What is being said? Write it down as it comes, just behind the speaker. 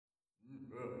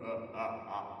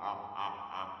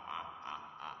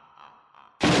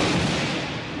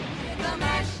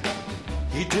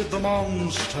He did the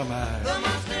monster mash. The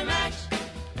monster mash.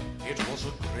 It was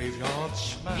a graveyard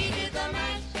smash. He did the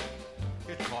mash.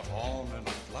 It caught on in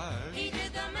a flash. He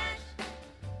did the mash.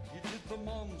 He did the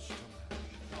monster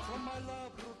mash. From my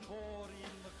laboratory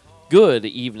in the car. Good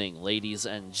evening, ladies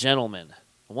and gentlemen.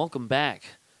 Welcome back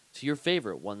to your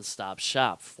favorite one-stop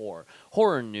shop for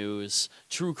horror news,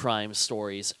 true crime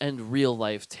stories, and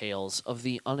real-life tales of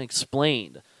the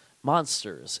unexplained.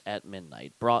 Monsters at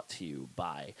Midnight, brought to you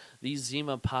by the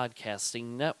Zima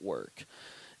Podcasting Network.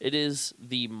 It is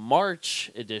the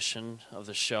March edition of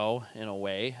the show, in a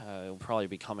way. It'll probably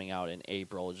be coming out in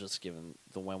April, just given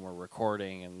when we're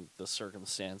recording and the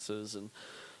circumstances and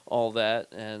all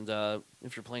that. And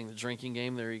if you're playing the drinking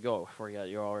game, there you go.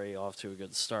 You're already off to a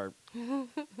good start.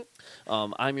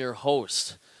 I'm your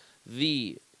host,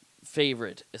 the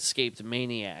favorite escaped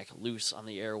maniac loose on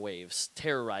the airwaves,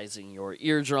 terrorizing your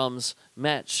eardrums,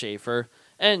 Matt Schaefer.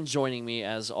 And joining me,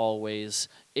 as always,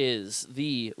 is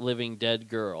the living dead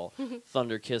girl,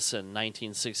 Thunder Kissin'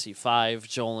 1965,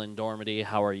 Jolyn Dormady.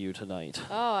 How are you tonight?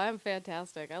 Oh, I'm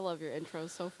fantastic. I love your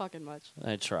intros so fucking much.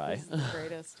 I try. This is the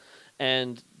greatest.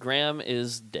 And Graham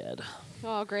is dead.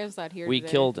 Oh, Graham's not here We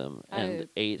today. killed him and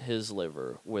ate his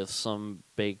liver with some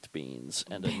baked beans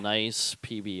and a nice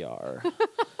PBR.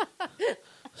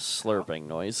 Slurping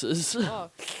noises. Oh,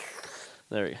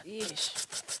 There you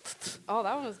yeesh. Oh,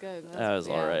 that one was good. That was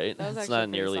all right. That was It's actually not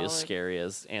pretty nearly as solid. scary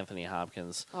as Anthony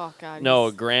Hopkins. Oh, God. No,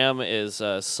 he's Graham is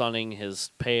sunning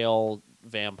his pale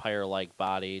vampire-like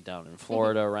body down in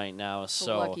Florida right now. a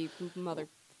So lucky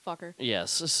motherfucker.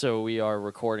 yes, so we are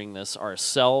recording this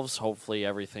ourselves. Hopefully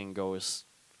everything goes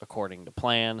according to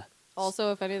plan.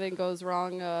 Also, if anything goes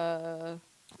wrong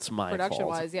It's my fault.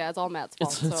 production-wise, yeah, it's all Matt's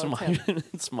fault. It's so my him.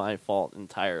 it's my fault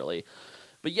entirely.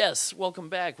 But yes, welcome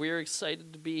back. We are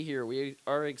excited to be here. We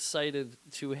are excited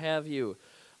to have you.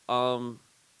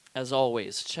 As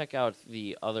always, check out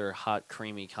the other hot,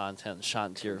 creamy content shot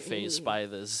into your face by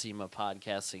the Zima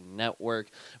Podcasting Network.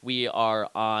 We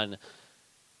are on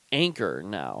Anchor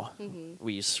now. Mm-hmm.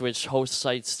 We switched host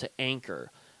sites to Anchor.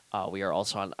 We are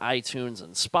also on iTunes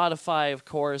and Spotify, of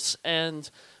course, and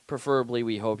preferably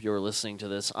we hope you're listening to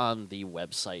this on the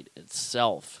website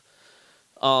itself.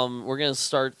 We're going to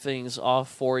start things off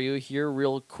for you here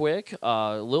real quick.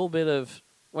 A little bit of,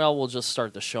 we'll just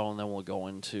start the show and then we'll go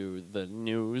into the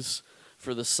news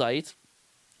for the site.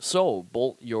 So,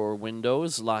 bolt your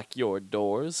windows, lock your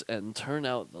doors, and turn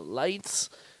out the lights.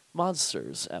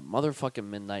 Monsters at motherfucking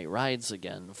Midnight rides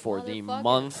again for the Motherfucker.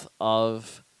 month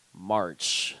of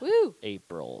March. Woo!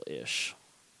 April-ish.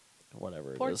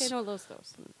 Whatever it Por is. que no los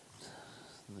dos?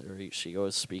 There she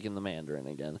goes, speaking the Mandarin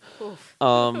again. Oof.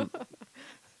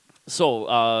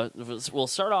 So we'll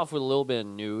start off with a little bit of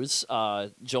news.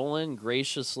 Jolyn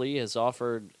graciously has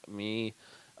offered me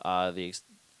the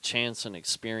chance and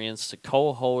experience to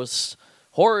co-host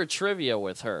horror trivia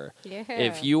with her. Yeah.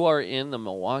 If you are in the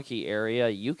Milwaukee area,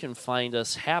 you can find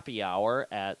us happy hour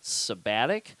at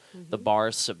Sabbatic, the bar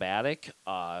Sabbatic.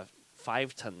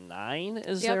 5 to 9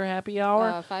 is Yep. their happy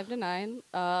hour. 5 to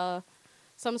 9.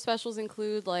 Some specials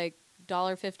include like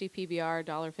 $1.50 PBR,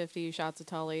 $1.50 shots of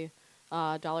Tully,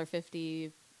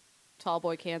 $1.50 tall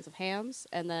boy cans of hams,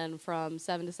 and then from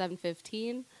 7 to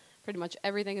 7:15, pretty much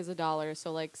everything is $1.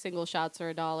 So like single shots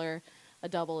are $1, a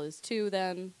double is $2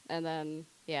 then, and then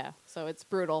yeah. So it's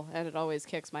brutal, and it always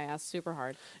kicks my ass super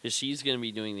hard. If she's going to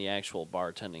be doing the actual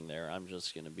bartending there, I'm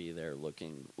just going to be there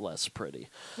looking less pretty.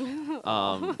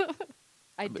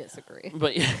 I disagree.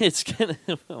 But yeah, it's gonna.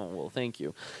 Oh, well, thank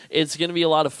you. It's gonna be a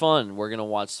lot of fun. We're gonna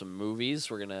watch some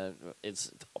movies.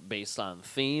 It's based on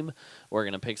theme. We're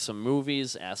gonna pick some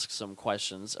movies, ask some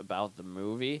questions about the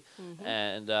movie,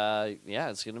 and yeah,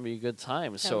 it's gonna be a good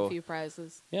time. Have So a few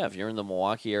prizes. yeah, if you're in the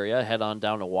Milwaukee area, head on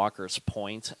down to Walker's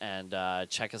Point and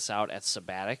check us out at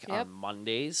Sabbatic Yep. on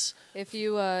Mondays. If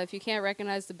you can't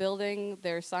recognize the building,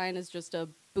 their sign is just a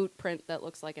boot print that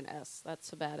looks like an S.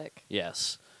 That's Sabbatic.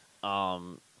 Yes.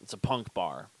 It's a punk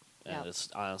bar, and Yep. it's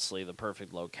honestly the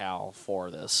perfect locale for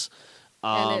this.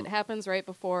 And it happens right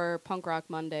before Punk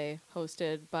Rock Monday,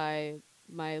 hosted by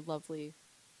my lovely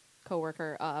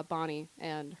coworker Bonnie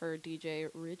and her DJ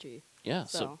Richie. Yeah,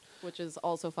 So, which is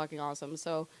also fucking awesome.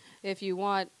 So, if you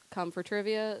want, come for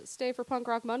trivia, stay for Punk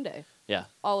Rock Monday. yeah,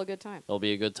 All a good time. it'll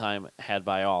be a good time had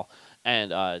by all.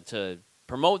 And to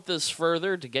promote this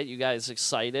further, to get you guys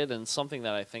excited, and something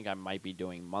that I think I might be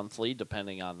doing monthly,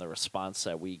 depending on the response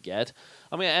that we get,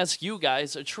 I'm going to ask you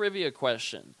guys a trivia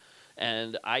question.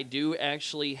 And I do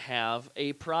actually have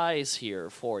a prize here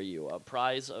for you, a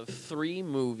prize of 3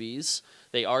 movies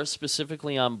They are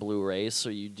specifically on Blu-ray, so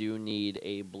you do need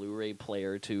a Blu-ray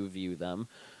player to view them.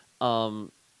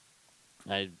 That's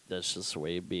just the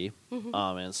way it be.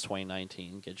 And it's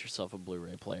 2019. Get yourself a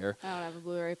Blu-ray player. I don't have a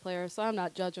Blu-ray player, so I'm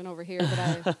not judging over here, but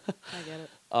I get it.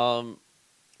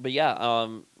 But yeah,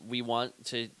 we want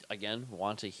to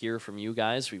hear from you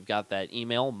guys. We've got that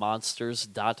email,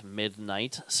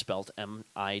 monsters.midnight, spelled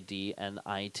MIDNITE,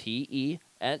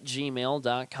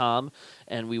 @gmail.com.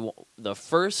 And the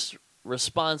first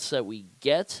response that we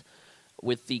get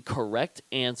with the correct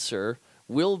answer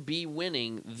will be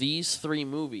winning these 3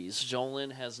 movies.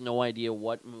 Jolyn has no idea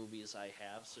what movies I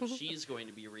have, so she's going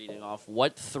to be reading off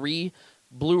what 3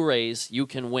 Blu-rays you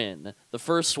can win. The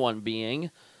first one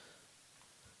being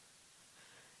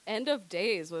End of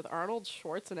Days with Arnold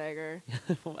Schwarzenegger.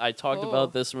 I talked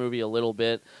about this movie a little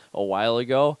bit a while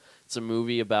ago. It's a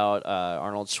movie about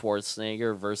Arnold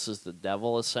Schwarzenegger versus the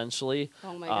devil, essentially.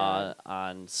 Oh, my God.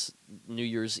 On New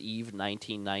Year's Eve,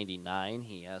 1999,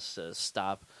 he has to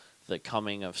stop the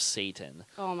coming of Satan.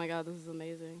 Oh, my God, this is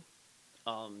amazing.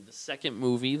 The second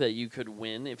movie that you could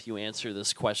win if you answer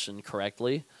this question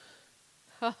correctly.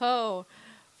 Oh,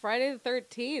 Friday the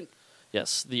 13th.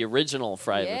 Yes, the original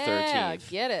Friday the 13th. Yeah,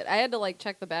 get it. I had to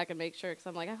check the back and make sure because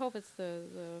I'm like, I hope it's the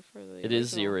It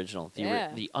is the original,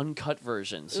 the uncut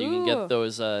version, so you can get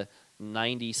those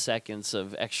 90 seconds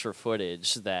of extra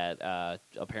footage that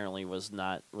apparently was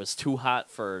too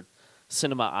hot for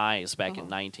cinema eyes back in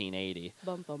 1980.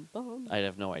 Bum bum bum. I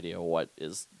have no idea what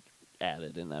is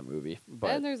added in that movie,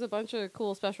 but And there's a bunch of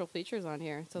cool special features on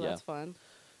here, so that's fun.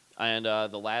 And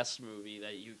the last movie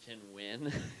that you can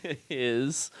win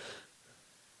is.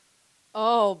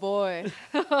 Oh boy.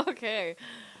 Okay.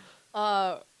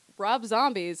 Rob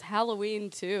Zombie's Halloween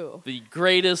 2. The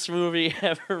greatest movie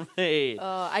ever made.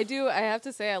 I have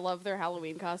to say I love their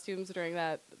Halloween costumes during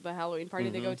the Halloween party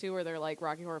they go to where they're like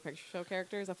Rocky Horror Picture Show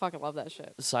characters. I fucking love that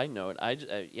shit. Side note, I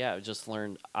just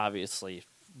learned, obviously,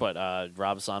 but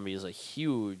Rob Zombie is a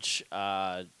huge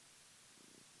Rocky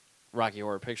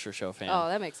Horror Picture Show fan. Oh,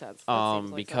 that makes sense. That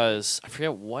seems like because I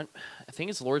forget what, I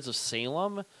think it's Lords of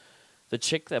Salem. The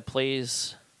chick that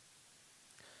plays,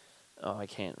 I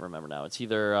can't remember now. It's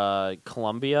either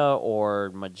Columbia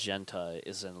or Magenta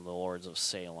is in the Lords of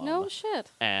Salem. No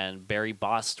shit. And Barry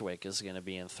Bostwick is going to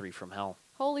be in 3 from Hell.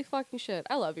 Holy fucking shit.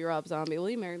 I love you, Rob Zombie.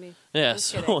 Will you marry me? Yeah, Just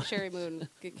so kidding. Sherry Moon.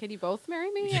 Can you both marry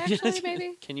me, actually,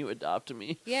 maybe? Can you adopt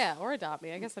me? Yeah, or adopt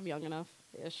me. I guess I'm young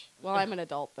enough-ish. Well, I'm an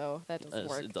adult, though. That doesn't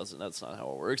work. It doesn't. That's not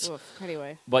how it works. Oof,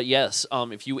 anyway. But yes,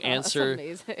 if you answer that's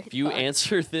amazing. if you Fuck.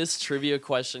 answer this trivia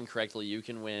question correctly, you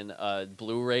can win a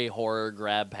Blu-ray horror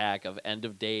grab pack of End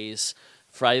of Days,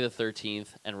 Friday the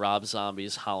 13th, and Rob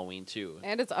Zombie's Halloween 2.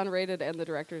 And it's unrated and the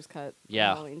director's cut.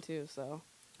 Yeah. Halloween, too, so...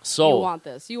 So you want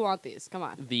this. You want these. Come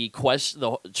on. the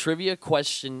trivia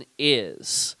question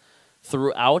is: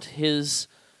 throughout his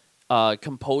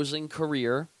composing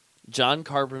career, John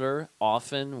Carpenter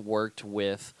often worked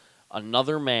with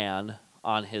another man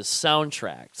on his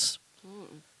soundtracks.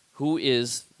 Who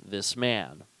is this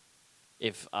man?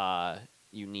 If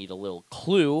you need a little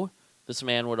clue, this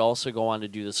man would also go on to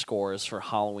do the scores for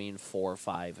Halloween 4,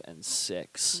 5, and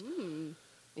 6.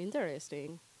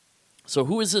 Interesting. So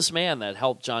who is this man that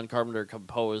helped John Carpenter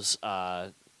compose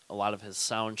a lot of his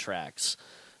soundtracks?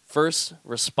 First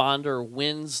responder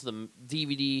wins the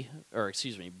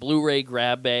Blu-ray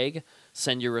grab bag.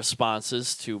 Send your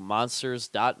responses to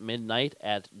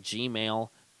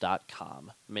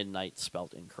monsters.midnight@gmail.com. Midnight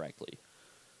spelled incorrectly.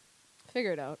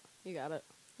 Figure it out. You got it.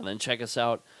 And then check us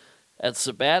out at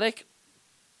Sabbatic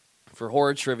for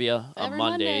horror trivia on Every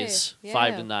Mondays, Monday.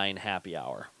 5 Yeah. to 9 happy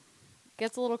hour.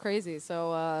 Gets a little crazy,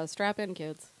 so strap in,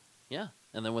 kids. Yeah.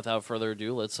 And then without further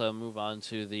ado, let's move on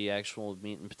to the actual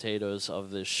meat and potatoes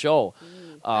of this show.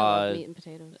 I love meat and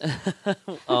potatoes.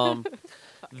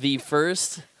 The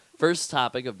first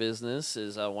topic of business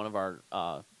is one of our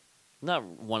not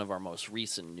one of our most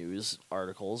recent news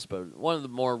articles, but one of the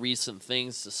more recent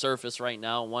things to surface right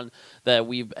now, one that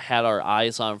we've had our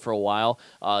eyes on for a while.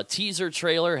 Teaser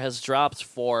trailer has dropped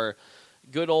for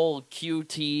good old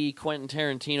QT, Quentin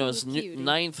Tarantino's Cutie.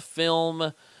 9th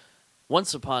film,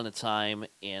 Once Upon a Time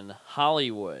in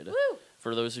Hollywood. Woo!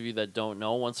 For those of you that don't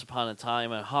know, Once Upon a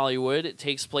Time in Hollywood, it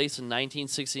takes place in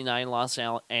 1969 Los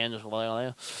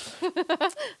Angeles.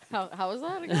 How is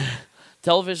that again?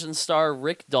 Television star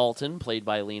Rick Dalton, played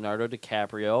by Leonardo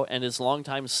DiCaprio, and his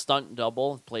longtime stunt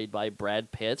double, played by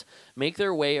Brad Pitt, make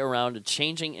their way around a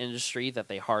changing industry that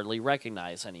they hardly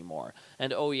recognize anymore.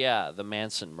 And oh yeah, the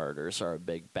Manson murders are a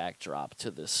big backdrop to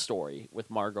this story,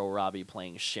 with Margot Robbie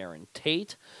playing Sharon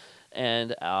Tate,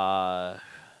 and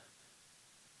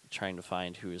trying to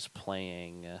find who is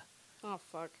playing Oh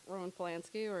fuck, Roman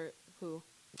Polanski or who?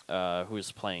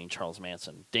 Who's playing Charles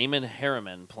Manson. Damon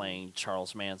Harriman playing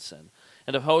Charles Manson,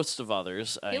 and a host of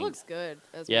others. He looks good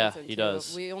as yeah, Manson, he too.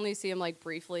 does. We only see him like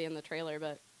briefly in the trailer,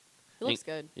 but he looks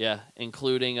good. Yeah,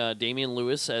 including Damian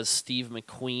Lewis as Steve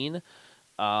McQueen,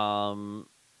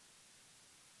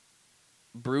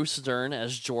 Bruce Dern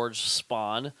as George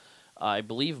Spahn. I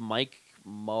believe Mike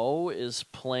Moe is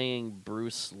playing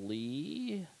Bruce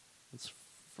Lee. That's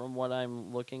from what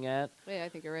I'm looking at. Yeah, I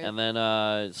think you're right. And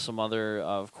then some other,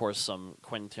 of course, some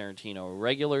Quentin Tarantino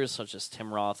regulars such as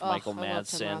Tim Roth, Michael I love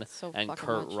Tim Madsen, Roth so and fucking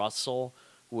Kurt much. Russell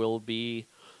will be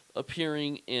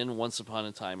appearing in Once Upon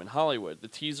a Time in Hollywood. The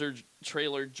teaser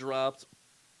trailer dropped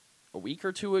a week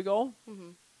or two ago,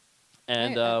 Mhm.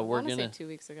 and I we're wanna say gonna 2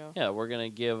 weeks ago. we're gonna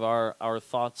give our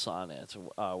thoughts on it.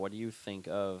 What do you think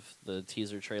of the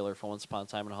teaser trailer for Once Upon a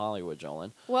Time in Hollywood,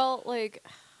 Jolyn? Well, like,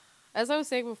 as I was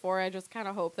saying before, I just kind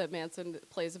of hope that Manson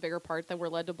plays a bigger part than we're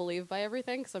led to believe by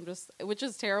everything. Cause which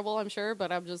is terrible, I'm sure,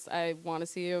 but I want to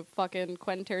see a fucking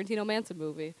Quentin Tarantino Manson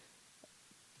movie.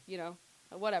 You know,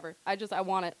 whatever. I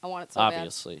want it. I want it so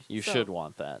Obviously, you So- should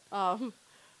want that. bad.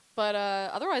 But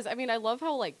otherwise, I mean, I love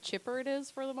how like chipper it is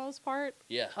for the most part.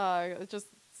 Yeah. It's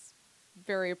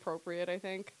very appropriate, I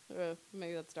think.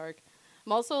 Maybe that's dark.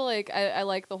 I'm also like, I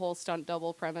like the whole stunt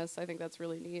double premise. I think that's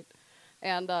really neat.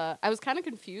 And I was kind of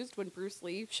confused when Bruce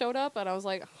Lee showed up, and I was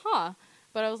like, huh.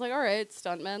 But I was like, all right,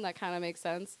 stuntman, that kind of makes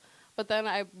sense. But then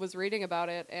I was reading about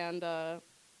it, and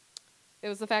it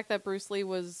was the fact that Bruce Lee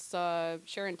was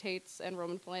Sharon Tate's and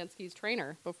Roman Polanski's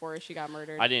trainer before she got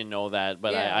murdered. I didn't know that,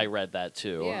 but Yeah. I read that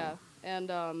too. Yeah. And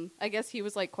I guess he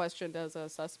was like questioned as a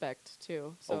suspect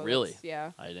too. So Oh, really? that's-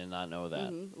 Yeah. I did not know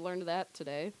that. Learned that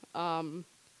today.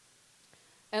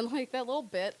 And like that little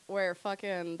bit where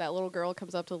fucking that little girl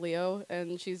comes up to Leo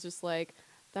and she's just like,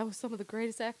 "That was some of the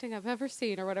greatest acting I've ever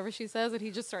seen," or whatever she says, and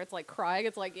he just starts like crying.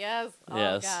 It's like, yes, oh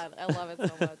Yes. god, I love it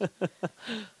so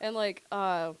much. And like,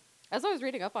 as I was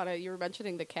reading up on it, you were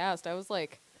mentioning the cast. I was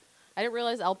like, I didn't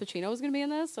realize Al Pacino was gonna be in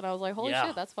this, and I was like, holy Yeah.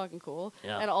 shit, that's fucking cool.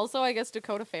 Yeah. And also, I guess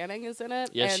Dakota Fanning is in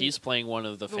it. Yeah, and she's playing one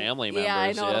of the family members. Yeah,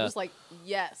 I know. And Yeah. I'm just like,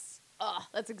 yes.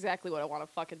 That's exactly what I want to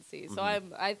fucking see. So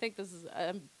I think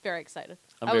I'm very excited.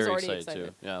 I'm I was very already excited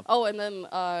too. Yeah. Oh, and then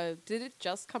did it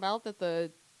just come out that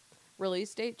the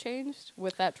release date changed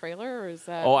with that trailer, or is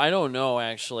that? Oh, I don't know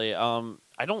actually.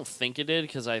 I don't think it did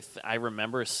because I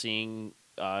remember seeing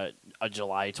a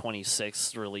July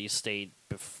 26th release date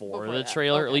before Before the that.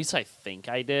 trailer. At Okay. least I think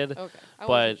I did. Okay, I but-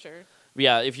 wasn't sure.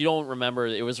 Yeah, if you don't remember,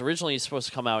 it was originally supposed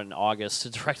to come out in August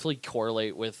to directly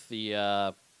correlate with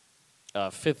the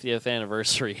 50th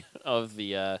anniversary of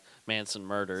the Manson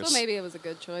murders. So maybe it was a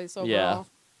good choice overall. Yeah,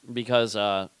 because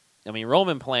I mean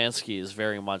Roman Polanski is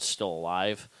very much still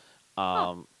alive.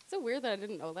 Is it weird that I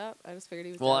didn't know that? I just figured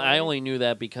he was. Well, dead I already. only knew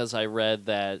that because I read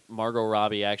that Margot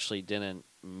Robbie actually didn't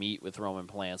meet with Roman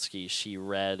Polanski. She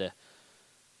read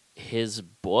his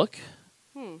book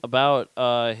about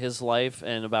his life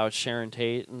and about Sharon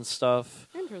Tate and stuff.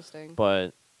 Interesting.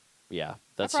 But yeah, I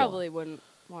that's probably wouldn't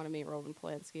want to meet Roman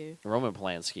Polanski. Roman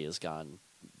Polanski has gone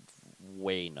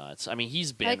way nuts. I mean,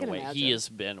 I can he imagine. has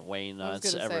been way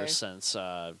nuts gonna ever say. since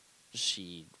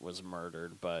she was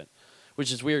murdered. But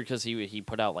which is weird because he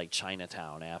put out like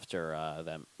Chinatown after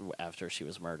she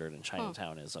was murdered, and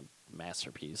Chinatown is a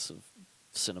masterpiece of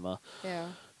cinema. Yeah.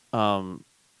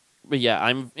 But yeah,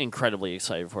 I'm incredibly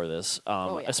excited for this,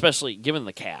 Oh, yeah. especially given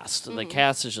the cast. The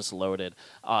cast is just loaded.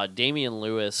 Damian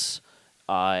Lewis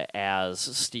as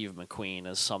Steve McQueen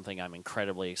is something I'm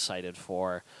incredibly excited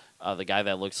for. The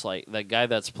guy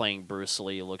that's playing Bruce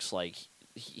Lee looks like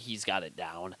he's got it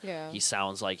down. Yeah. He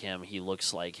sounds like him. He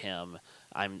looks like him.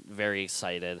 I'm very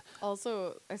excited.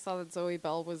 Also, I saw that Zoe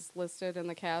Bell was listed in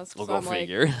the cast. We'll so go I'm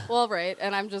figure. Like, well, right,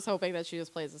 and I'm just hoping that she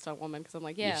just plays a stunt woman because I'm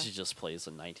like, yeah, She just plays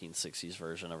a 1960s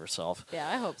version of herself. yeah,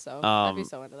 I hope so. I'd be Um,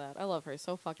 so into that. I love her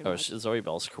so fucking Oh, much. Zoe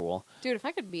Bell's cool. Dude, if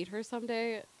I could meet her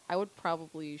someday, I would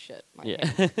probably shit my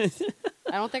Yeah. pants.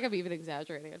 I don't think I'm even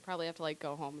exaggerating. I'd probably have to like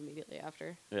go home immediately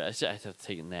after. Yeah, I have to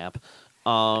take a nap.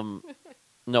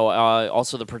 No,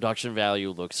 also the production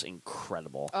value looks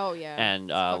incredible. Oh yeah,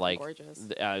 And It's fucking like, gorgeous.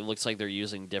 it looks like they're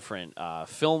using different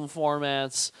film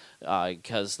formats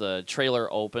because the trailer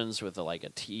opens with a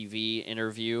TV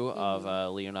interview of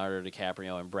Leonardo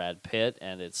DiCaprio and Brad Pitt,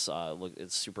 and it's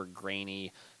super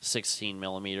grainy, 16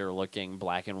 millimeter looking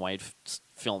black and white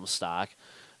film stock.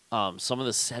 Some of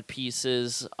the set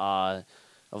pieces of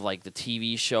like the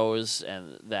TV shows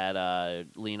and that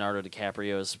Leonardo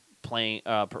DiCaprio is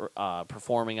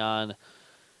performing on,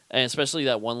 and especially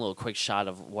that one little quick shot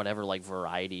of whatever like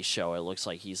variety show it looks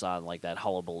like he's on, like that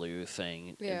Hullabaloo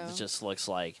thing. Yeah. It just looks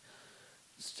like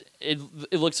it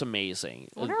looks amazing.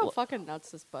 I wonder how fucking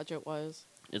nuts this budget was.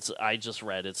 I just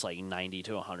read it's like 90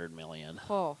 to 100 million.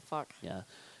 Oh, fuck. Yeah.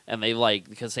 And they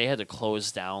because they had to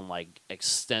close down like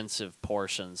extensive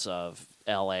portions of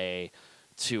LA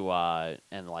to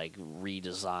and like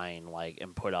redesign like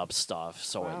and put up stuff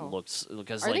so Wow. it looks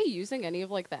because Are like they using any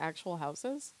of like the actual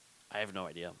houses? I have no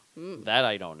idea. Mm. That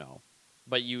I don't know.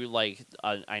 But you like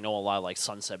I know a lot of like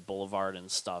Sunset Boulevard and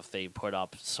stuff. They put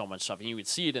up so much stuff, and you would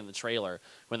see it in the trailer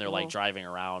when they're like Cool. driving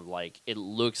around. Like it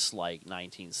looks like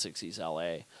 1960s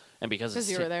LA, and because it's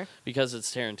Because you were there. because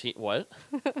it's Tarantino. What?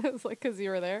 It's like because you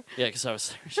were there. Yeah, because I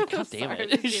was there. God damn Sorry,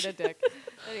 it! just being a dick.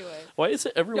 Anyway, Why is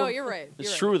it everyone? no, you're right. It's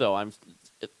You're true though. I'm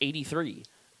 83.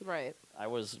 Right. I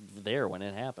was there when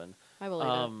it happened. I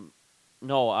believe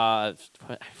No, I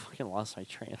fucking lost my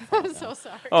train of thought. I'm now. so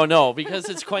sorry. Oh no, because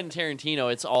it's Quentin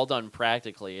Tarantino. It's all done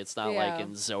practically. It's not like Yeah.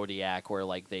 in Zodiac where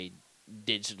like they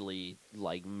digitally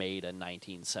like made a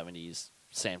 1970s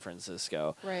San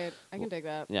Francisco. Right. I can dig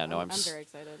that. Yeah, no, I'm I'm very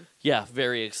excited. Yeah,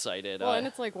 very excited. Well, and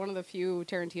it's like one of the few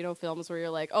Tarantino films where you're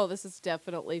like, oh, this is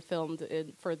definitely filmed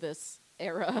for this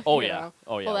era. Oh, you yeah. know?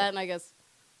 Oh, yeah. Well, that and I guess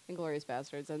Inglourious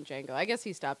Bastards and Django. I guess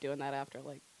he stopped doing that after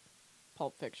like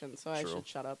Pulp Fiction, so I True. should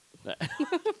shut up.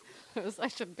 I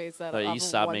should base that. He off of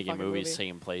stopped one making fucking movies movie.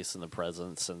 taking place in the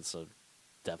present since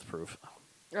Death Proof.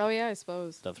 Oh yeah, I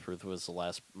suppose. Death Proof was the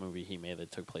last movie he made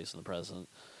that took place in the present.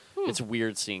 Hmm. It's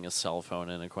weird seeing a cell phone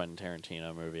in a Quentin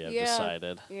Tarantino movie. I've Yeah.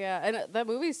 decided. Yeah, and that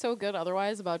movie's so good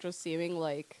otherwise about just seeming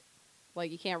like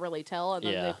you can't really tell, and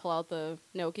then Yeah. they pull out the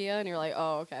Nokia, and you're like,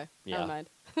 oh, okay, Yeah. never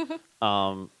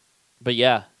mind. But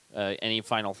yeah, any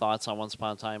final thoughts on Once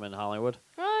Upon a Time in Hollywood?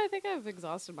 Well, I think I've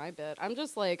exhausted my bit. I'm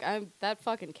just like, I'm that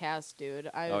fucking cast, dude.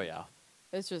 Oh yeah.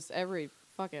 It's just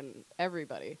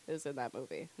everybody is in that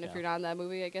movie. And if Yeah. you're not in that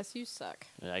movie, I guess you suck.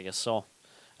 Yeah, I guess so.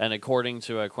 And according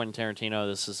to Quentin Tarantino,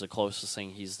 this is the closest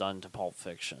thing he's done to Pulp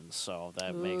Fiction, so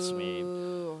that makes me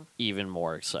Ooh. even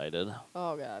more excited.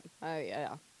 Oh god.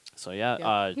 Yeah. So yeah,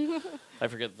 Yeah. I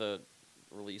forget the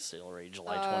release date already.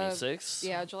 July Uh, 26th.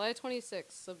 Yeah, July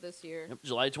 26th of this year. Yep,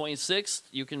 July 26th.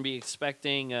 You can be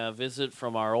expecting a visit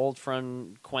from our old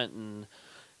friend Quentin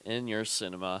in your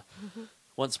cinema.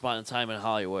 Once Upon a Time in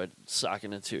Hollywood,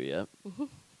 socking it to you.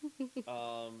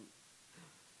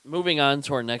 Moving on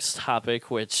to our next topic,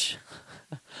 which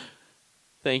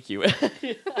thank you.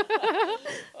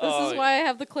 This is why I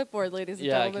have the clipboard, ladies and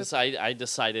Yeah, gentlemen. because I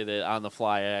decided it on the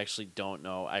fly. I actually don't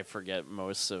know. I forget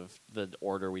most of the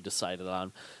order we decided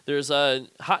on. There's a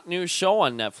hot new show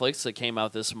on Netflix that came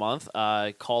out this month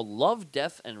called Love,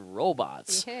 Death, and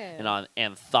Robots. Yeah. An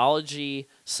anthology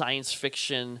science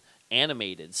fiction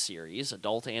animated series,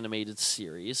 adult animated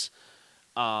series.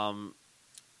 And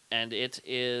it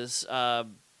is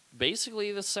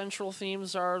basically the central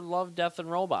themes are love, death, and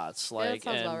robots. Yeah, that Like,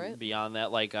 sounds and about right. beyond that,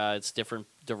 like it's different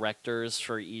directors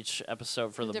for each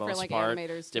episode for the Different, most like, part.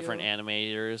 animators, Different too.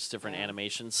 animators, different Yeah.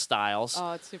 animation styles.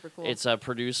 Oh, it's super cool. It's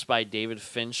produced by David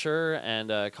Fincher and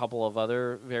a couple of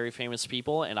other very famous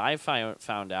people. And I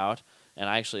found out, and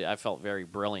I felt very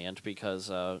brilliant because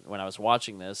when I was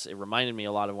watching this, it reminded me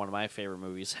a lot of one of my favorite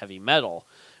movies, Heavy Metal,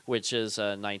 which is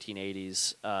a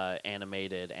 1980s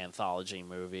animated anthology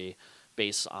movie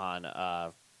based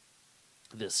on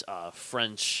this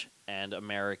French and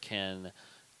American,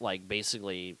 like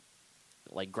basically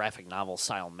like graphic novel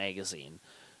style magazine.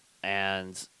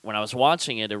 And when I was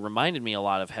watching it, it reminded me a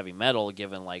lot of Heavy Metal,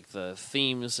 given like the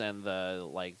themes and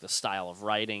the style of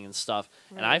writing and stuff.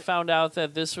 And I Right. found out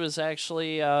that this was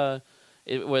actually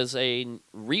it was a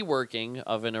reworking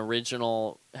of an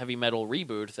original Heavy Metal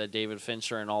reboot that David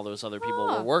Fincher and all those other people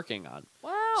Ah. were working on.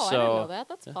 wow, I so- didn't know that.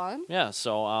 That's fun. Yeah,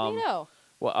 so Neato.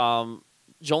 well,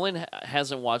 Jolene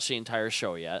hasn't watched the entire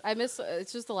show yet. I miss.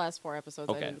 It's just the last 4 episodes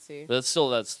I Okay, didn't see. but still,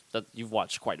 that you've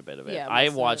watched quite a bit of it. Yeah, I most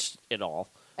of it. watched it all.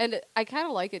 And I kind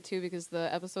of like it too because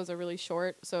the episodes are really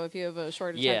short. So if you have a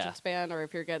short Yeah. attention span, or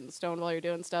if you're getting stoned while you're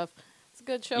doing stuff, it's a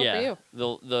good show yeah, for you.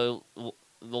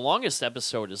 the longest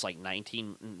episode is like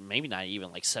 19, maybe not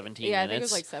even like 17 Yeah, I minutes. think it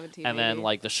was like 17. and then maybe.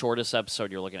 like the shortest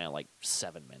episode, you're looking at like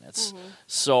 7 minutes. Mhm.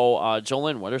 So,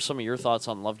 Jolene, what are some of your thoughts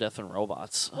on Love, Death, and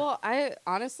Robots? Well, I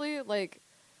honestly like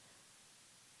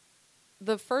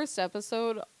the first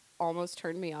episode almost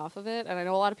turned me off of it, and I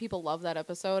know a lot of people love that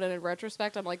episode. And in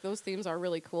retrospect, I'm like, those themes are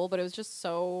really cool, but it was just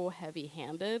so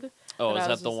heavy-handed. Oh, and is I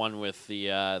that was the just- one with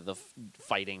the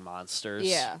fighting monsters?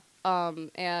 Yeah.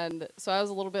 And so I was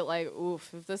a little bit like,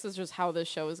 oof, if this is just how this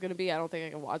show is going to be, I don't think I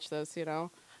can watch this, you know?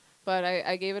 But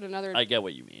I gave it another... I get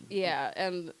what you mean. Yeah,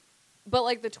 but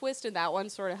like the twist in that one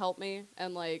sort of helped me,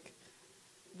 and like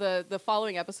the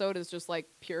following episode is just like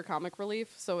pure comic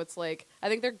relief. So it's like I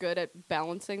think they're good at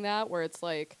balancing that, where it's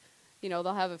like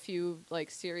they'll have a few like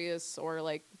serious or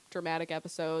like dramatic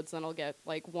episodes, then I'll get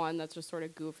like one that's just sort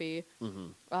of goofy.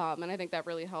 Mhm. And I think that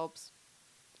really helps.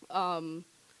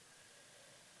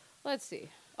 Let's see.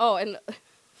 Oh, and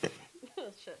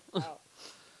shit. Wow.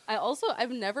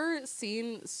 I've never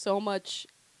seen so much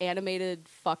animated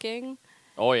fucking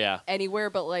Oh yeah. anywhere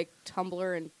but like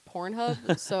Tumblr and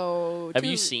Pornhub. So Have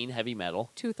you seen Heavy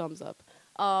Metal? 2 thumbs up.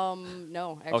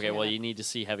 No. Actually, Okay, well I you need to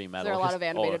see Heavy Metal. there a lot 'cause- of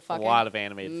animated fucking? A lot of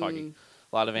animated fucking.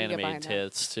 A lot of I can get animated behind that.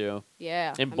 tits too.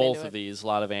 yeah. In I'm both into of it. these, a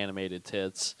lot of animated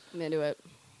tits. I'm into it.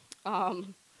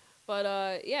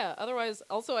 But yeah. Otherwise,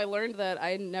 also I learned that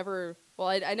I never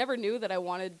knew that I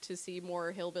wanted to see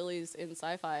more hillbillies in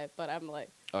sci-fi. But I'm like,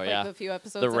 Oh like yeah. the few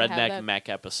episodes The that had redneck that, mech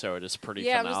episode is pretty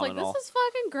yeah, I'm just phenomenal. like, this is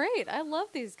fucking great. I love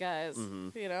these guys.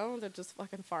 Mhm. They're just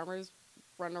fucking farmers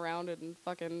running around and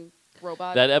fucking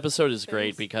robot. That episode is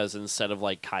great things. because instead of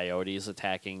like coyotes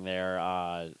attacking their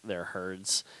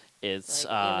herds, it's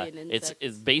Like alien it's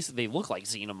insects. basically they look like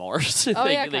xenomorphs. Oh,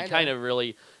 they yeah, they kinda. kind of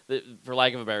really, for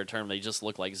lack of a better term, they just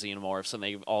look like xenomorphs, and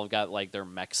they all got like their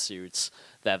mech suits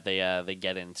that they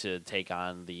get in to take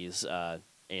on these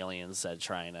aliens that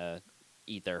trying to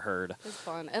eat their herd. It's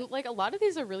fun. And like a lot of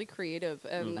these are really creative.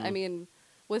 And I Mhm. mean,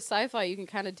 with sci-fi you can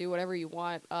kind of do whatever you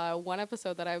want. One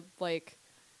episode that I like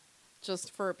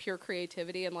just for pure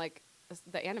creativity and like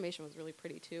the animation was really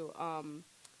pretty too.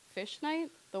 Fish Night,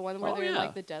 the one where Oh, they're in yeah.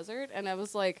 like the desert, and I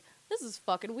was like, this is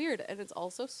fucking weird, and it's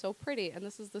also so pretty, and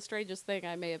this is the strangest thing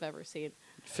I may have ever seen.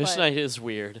 Fish But- Night is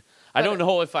weird. I but- don't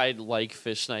know if I'd like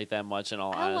Fish Night that much in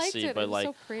all I liked honesty, it. but It was like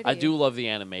so pretty. I do love the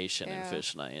animation in Yeah.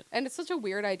 Fish Night. And it's such a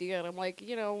weird idea, and I'm like,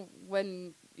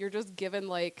 when you're just given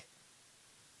like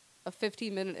a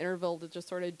 15-minute interval to just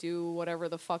sort of do whatever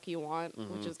the fuck you want,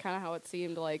 which Mhm. is kind of how it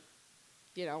seemed like,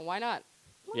 why not?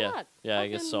 Why Yeah, not? yeah, I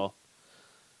guess Fucking so.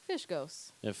 Fish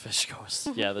ghosts. If Fish Ghost.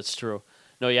 Yeah, that's true.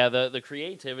 No, yeah, the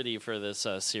creativity for this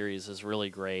series is really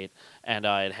great, and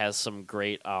it has some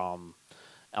great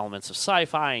elements of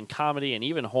sci-fi and comedy and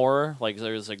even horror. Like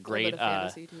there's a great bit of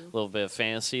fantasy, too. little bit of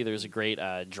fantasy. There's a great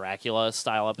Dracula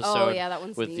style episode. Oh yeah, that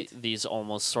one's with neat. these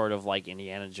almost sort of like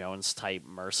Indiana Jones type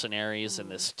mercenaries in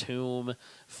this tomb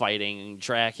fighting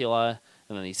Dracula,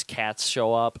 and then these cats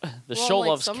show up. The Well, show like,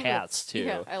 loves some of cats too.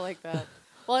 Yeah, I like that.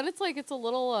 Well, and it's like it's a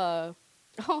little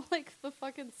like the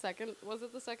fucking second, was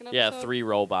it the second episode? Yeah, 3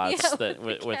 robots Yeah, that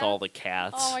with the with all the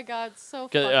cats. Oh my god, so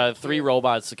 'Cause, fucking 3 cute.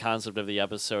 robots. The concept of the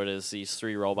episode is these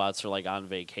 3 robots are like on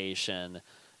vacation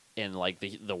in like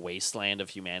the wasteland of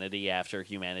humanity after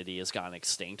humanity has gone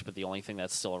extinct, but the only thing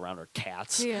that's still around are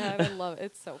cats. Yeah, I love it.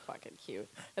 It's so fucking cute.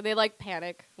 And they like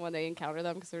panic when they encounter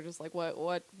them because they're just like,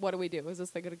 what do we do? Is this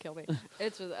thing gonna kill me?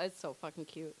 It's so fucking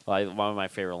cute. One of my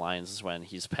favorite lines is when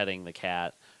he's petting the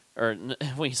cat, or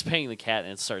when he's petting the cat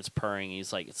and it starts purring.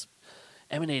 He's like, it's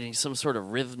emanating some sort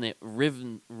of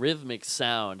rhythmic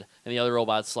sound, and the other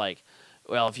robot's like,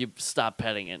 well, if you stop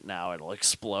petting it now, it'll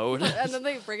explode. And then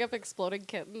they bring up exploding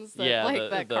kittens. That, Yeah, like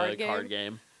that the card game.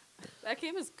 game. That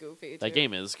game is goofy. Too. That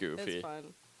game is goofy. It's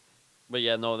fun. But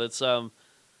yeah, no, that's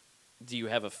do you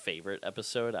have a favorite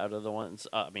episode out of the ones?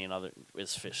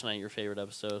 Is Fish Night your favorite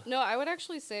episode? No, I would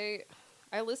actually say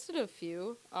I listed a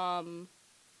few.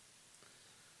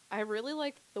 I really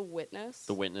liked The Witness.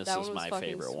 The Witness That is one was my fucking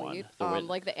favorite one. sweet. The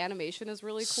Like the animation is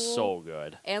really cool. So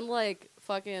good. And like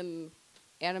fucking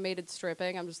animated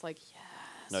stripping. I'm just like,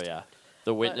 yes. No, yeah.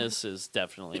 The Witness is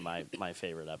definitely my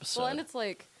favorite episode. Well, and it's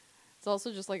like, it's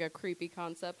also just like a creepy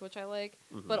concept, which I like.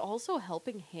 But also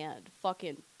Helping Hand,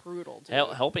 fucking brutal, dude.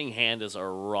 Helping Hand is a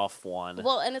rough one.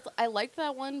 Well, and I liked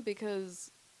that one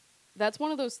because that's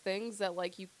one of those things that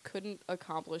like you couldn't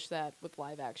accomplish that with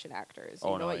live action actors. You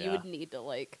Oh, know no, what? You yeah. would need to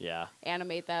like Yeah,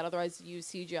 animate that, otherwise you use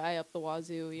CGI up the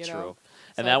wazoo. You true. know.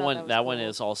 And So I that thought one was that one cool.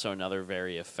 is also another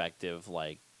very effective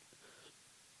like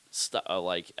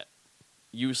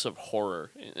use of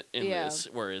horror in Yeah. this,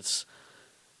 where it's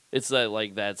that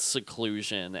like that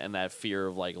seclusion and that fear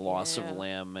of like loss Yeah. of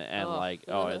limb and Ugh. like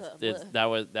that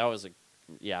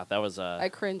was a I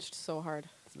cringed so hard.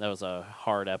 that was a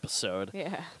hard episode.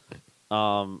 Yeah.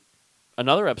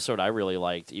 Another episode I really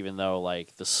liked, even though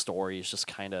like the story is just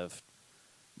kind of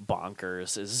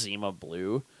bonkers, is Zima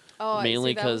Blue. Oh,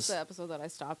 Mainly that was 'cause- the episode that I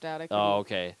stopped at. Oh,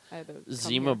 okay. I had to come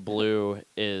Zima here. Blue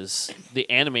is the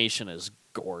animation is And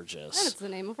gorgeous. it's the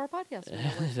name of our podcast.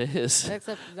 remember? It is.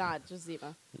 Except not just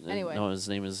Zima. Anyway. No, his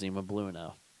name is Zima Blue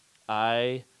now.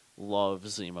 I love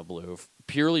Zima Blue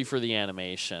purely for the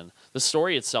animation. The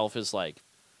story itself is like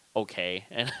okay,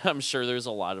 and I'm sure there's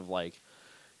a lot of like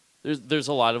there's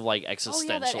a lot of like Oh existentialism.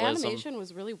 yeah, that animation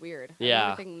was really weird. I Yeah.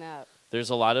 remember thinking that. There's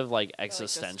a lot of like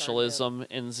just started existentialism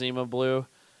in Zima Blue,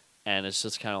 and it's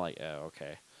just kind of like, oh,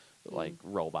 okay. like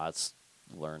robots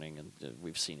learning, and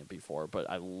we've seen it before. But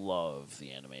I love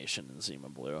the animation in Zima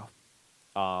Blue.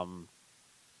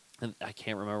 And I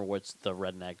can't remember what the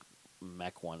redneck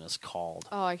mech one is called.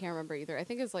 Oh, I can't remember either. I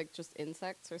think it's like just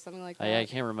insects or something like that. I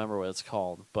can't remember what it's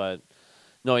called, but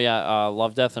no, yeah,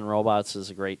 Love, Death, and Robots is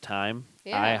a great time.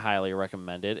 Yeah. I highly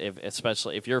recommend it.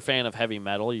 Especially if you're a fan of heavy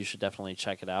metal, you should definitely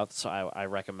check it out. So I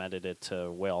recommended it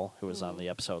to Will, who was on the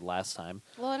episode last time.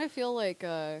 Well, and I feel like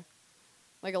a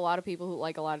lot of people who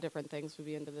like a lot of different things would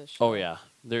be into this show. Oh yeah,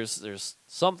 there's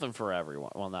something for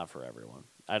everyone. Well, not for everyone.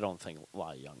 I don't think a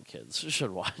lot of young kids should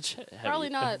watch it. Probably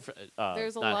not.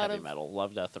 There's a not lot heavy of- metal.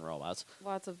 Love, Death, and Robots.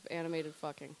 Lots of animated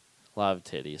fucking. A lot of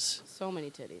titties. So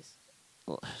many titties.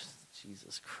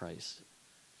 Jesus Christ!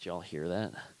 Did y'all hear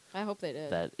that? I hope they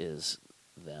did. That is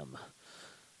them.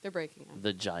 They're breaking in.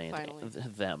 The giant Finally.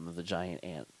 the giant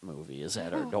ant movie is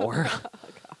at our door.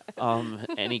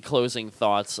 Any closing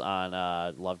thoughts on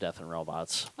Love, Death, and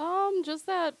Robots? Just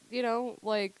that,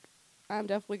 like, I'm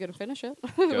definitely gonna finish it.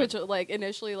 Good. Which, like,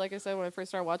 initially, like I said, when I first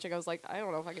started watching, I was like, I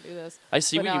don't know if I can do this. I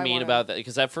see But what now you I mean wanna- about that,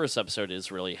 because that first episode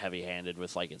is really heavy-handed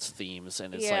with like its themes,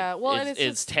 and it's Yeah, like well, and it's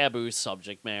it's just- taboo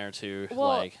subject matter too. Well,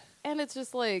 like and it's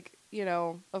just like,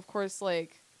 of course,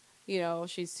 like,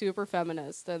 she's super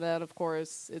feminist, and then of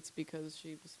course it's because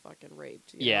she was fucking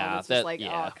raped. Yeah, and it's that- just like,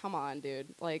 yeah. oh, come on,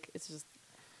 dude. Like, it's just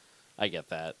I get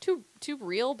that. too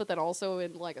real, but then also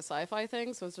in like a sci-fi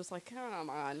thing. So it's just like,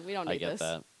 come on, we don't need I get this.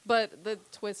 that. But the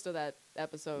twist of that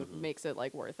episode makes it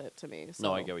like worth it to me. So.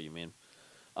 No, I get what you mean.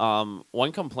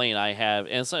 One complaint I have,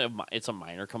 and it's a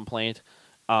minor complaint,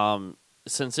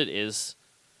 since it is.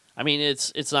 I mean,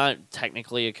 it's not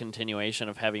technically a continuation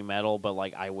of heavy metal, but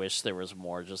like I wish there was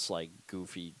more just like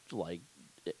goofy like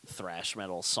thrash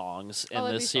metal songs in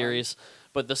that'd this be fun. series.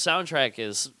 But the soundtrack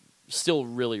is still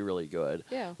really, really good.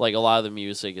 Yeah. Like a lot of the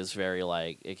music is very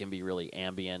like it can be really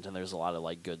ambient, and there's a lot of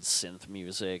like good synth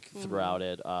music throughout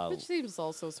it. Which seems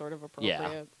also sort of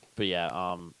appropriate. But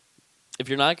yeah, if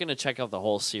you're not going to check out the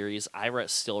whole series, I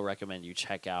still recommend you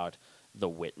check out The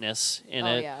Witness in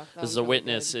Oh, it. yeah, that Because one's The really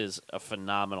Witness good. is a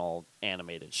phenomenal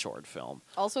animated short film.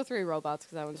 Also, Three Robots,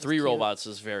 because that one's just Three cute. Robots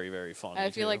is very, very funny. And I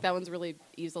feel too. like that one's really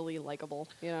easily likable.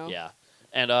 Yeah.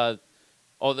 And,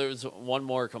 there's one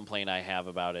more complaint I have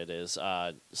about it is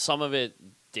some of it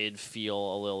did feel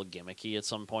a little gimmicky at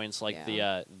some points, like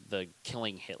the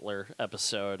Killing Hitler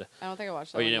episode. I don't think I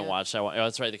watched that Oh, you one didn't yet. watch that one? Oh,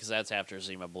 that's right, because that's after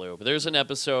Zima Blue. But there's an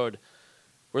episode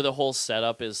where the whole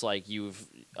setup is like you've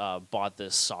bought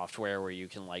this software where you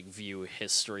can like view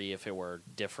history if it were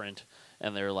different,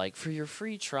 and they're like, for your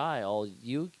free trial,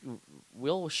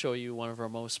 we'll show you one of our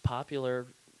most popular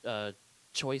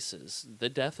choices, the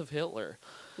death of Hitler,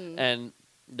 and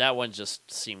that one just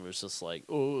was just like,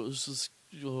 it's just.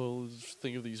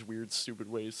 Think of these weird, stupid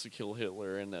ways to kill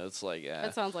Hitler, and it's like,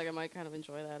 That sounds like I might kind of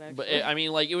enjoy that, actually. but I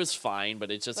mean, like it was fine, but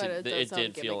it just But it does it sound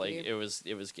did feel like gimmicky.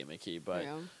 it was gimmicky. But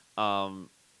Yeah.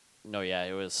 no, yeah,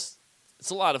 it's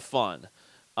a lot of fun.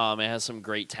 It has some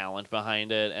great talent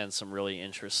behind it and some really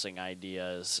interesting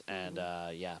ideas. And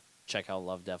yeah, check out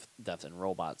Love, Death, and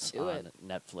Robots Do on it.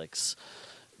 Netflix.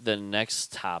 The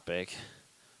next topic.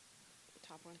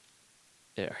 Top one.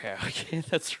 Yeah, okay,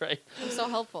 that's right. I'm so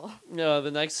helpful. No,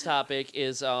 the next topic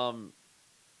is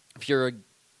if you're a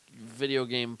video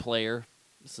game player,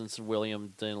 since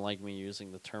William didn't like me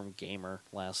using the term gamer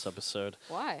last episode,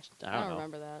 Why? I don't know.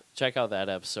 remember that. check out that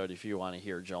episode if you want to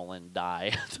hear Jolene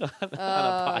die on a Oh,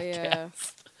 podcast. yeah.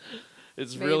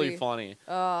 It's really Maybe. funny.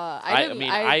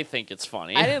 I think it's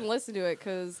funny. I didn't listen to it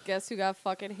because guess who got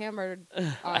fucking hammered on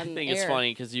I think it's air?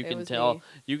 funny because It was me.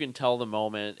 you can tell the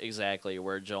moment exactly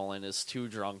where Jolene is too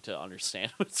drunk to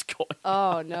understand what's going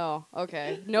on. Oh no.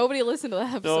 Okay. Nobody listened to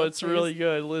that episode. No, it's please. really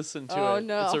good. Listen to Oh, it.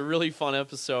 no. It's a really fun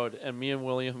episode, and me and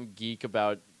William geek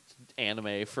about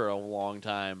anime for a long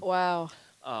time. Wow.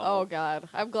 Oh god.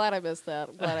 I'm glad I missed that.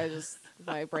 I'm glad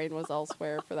my brain was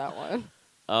elsewhere for that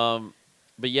one.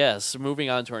 But yes, moving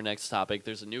on to our next topic.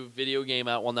 There's a new video game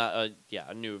out. Well, not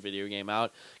a new video game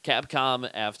out. Capcom,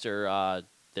 after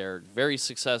their very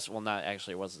successful, well, not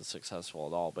actually, it wasn't successful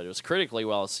at all, but it was critically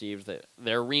well received.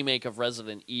 Their remake of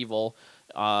Resident Evil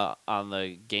on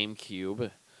the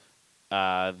GameCube.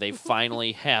 They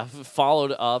finally have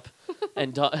followed up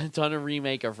and done a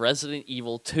remake of Resident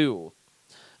Evil 2,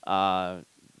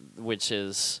 which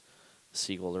is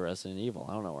sequel to Resident Evil.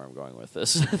 I don't know where I'm going with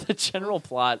this. The general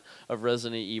plot of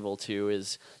Resident Evil 2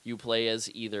 is you play as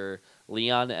either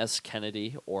Leon S.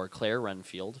 Kennedy or Claire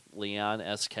Renfield. Leon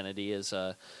S. Kennedy is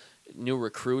a new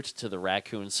recruit to the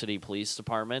Raccoon City Police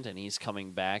Department, and he's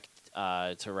coming back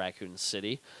to Raccoon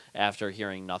City after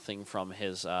hearing nothing from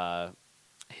his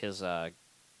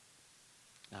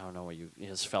I don't know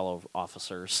his fellow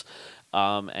officers,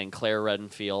 and Claire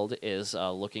Redfield is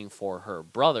looking for her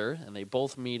brother, and they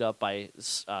both meet up by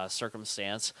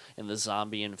circumstance in the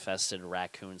zombie-infested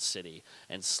Raccoon City,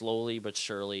 and slowly but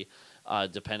surely,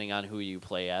 depending on who you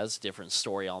play as, different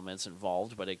story elements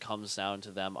involved, but it comes down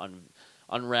to them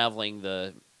unraveling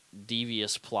the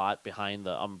devious plot behind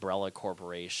the Umbrella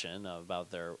Corporation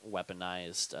about their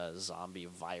weaponized zombie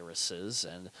viruses.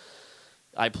 And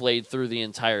I played through the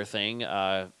entire thing in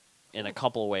a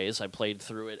couple of ways. I played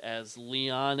through it as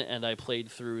Leon, and I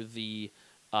played through the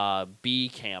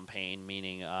B campaign,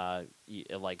 meaning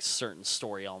like certain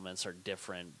story elements are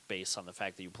different based on the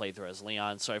fact that you played through as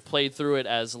Leon. So I've played through it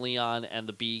as Leon and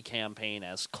the B campaign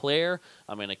as Claire.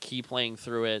 I'm going to keep playing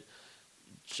through it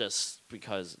just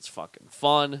because it's fucking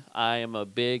fun. I am a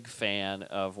big fan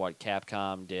of what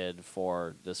Capcom did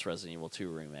for this Resident Evil 2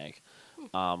 remake.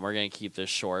 We're gonna keep this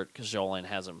short because Jolene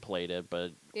hasn't played it,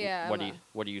 but Yeah,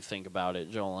 what do you think about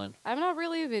it, Jolene? I'm not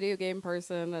really a video game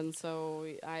person, and so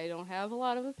I don't have a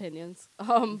lot of opinions.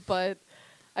 But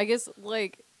I guess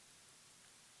like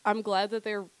I'm glad that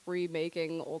they're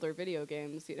remaking older video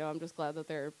games. You know, I'm just glad that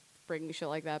they're bringing shit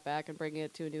like that back and bringing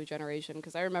it to a new generation.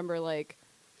 Because I remember like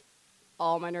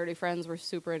all my nerdy friends were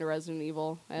super into Resident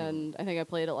Evil, and I think I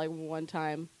played it like one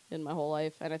time in my whole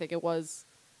life, and I think it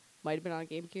might have been on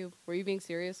GameCube. Were you being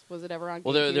serious? Was it ever on GameCube?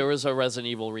 Well, there was a Resident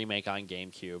Evil remake on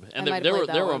GameCube, and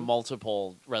there were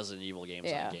multiple Resident Evil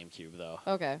games on GameCube, though.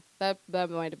 Okay, that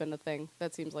might have been a thing.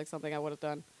 That seems like something I would have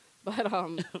done, but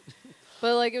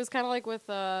but like it was kind of like with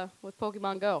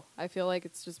Pokemon Go. I feel like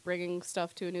it's just bringing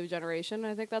stuff to a new generation.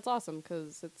 And I think that's awesome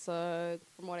because it's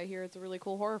from what I hear, it's a really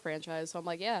cool horror franchise. So I'm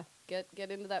like, yeah, get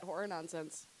into that horror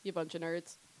nonsense, you bunch of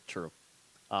nerds. True.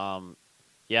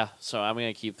 Yeah, so I'm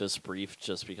going to keep this brief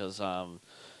just because, I'm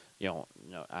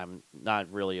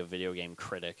not really a video game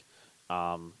critic,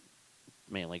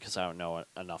 mainly because I don't know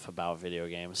enough about video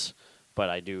games, but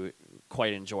I do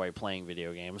quite enjoy playing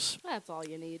video games. That's all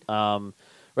you need.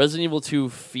 Resident Evil 2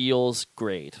 feels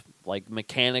great. Like,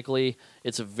 mechanically,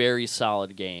 it's a very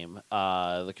solid game.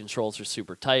 The controls are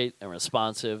super tight and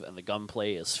responsive, and the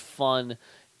gunplay is fun,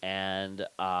 and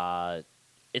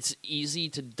it's easy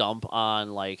to dump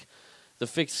on, like, the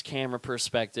fixed camera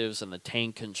perspectives and the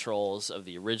tank controls of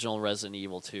the original Resident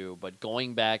Evil 2, but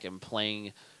going back and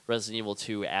playing Resident Evil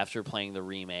 2 after playing the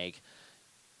remake,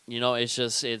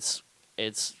 it's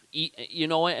you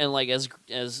know what, and like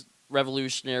as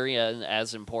revolutionary and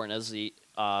as important as the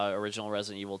original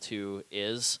Resident Evil 2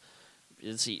 is,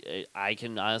 I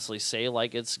can honestly say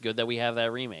like it's good that we have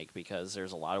that remake because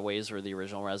there's a lot of ways where the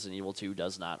original Resident Evil 2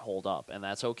 does not hold up, and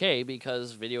that's okay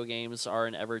because video games are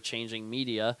an ever-changing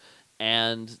media.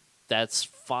 And that's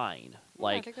fine. Yeah,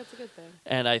 I think that's a good thing.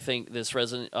 And I think this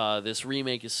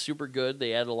remake is super good.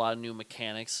 They added a lot of new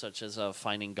mechanics, such as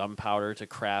finding gunpowder to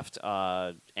craft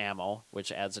ammo,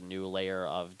 which adds a new layer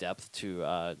of depth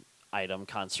to item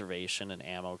conservation and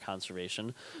ammo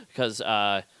conservation. Because,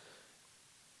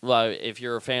 if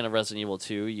you're a fan of Resident Evil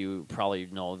 2, you probably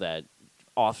know that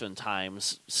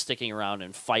oftentimes sticking around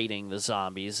and fighting the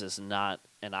zombies is not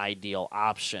an ideal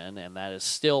option, and that is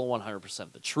still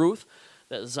 100% the truth.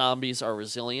 That zombies are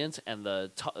resilient, and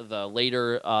the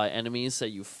later enemies that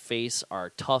you face are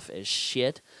tough as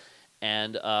shit,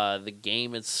 and the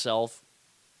game itself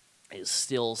is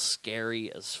still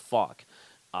scary as fuck.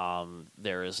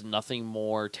 There is nothing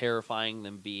more terrifying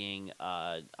than being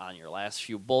on your last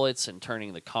few bullets and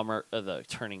turning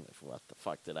what the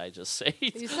fuck did I just say?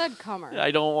 You said "comer."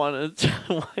 I don't want to.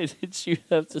 Why did you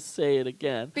have to say it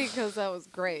again? Because that was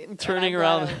great. Coming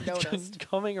around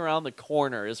the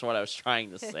corner is what I was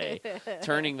trying to say.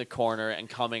 Turning the corner and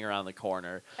coming around the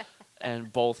corner,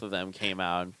 and both of them came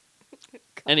out.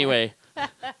 Anyway,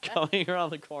 coming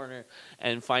around the corner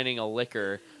and finding a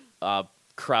liquor.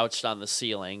 Crouched on the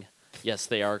ceiling. Yes,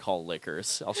 they are called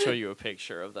liquors. I'll show you a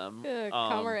picture of them.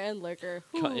 Comer and liquor.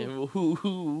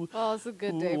 Ooh. Oh, it's a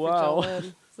good day for Wow.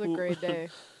 Jolene. It's a great day.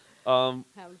 The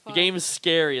Having fun. game is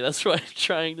scary. That's what I'm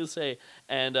trying to say.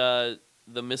 And the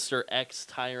Mr. X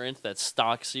tyrant that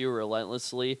stalks you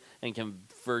relentlessly and can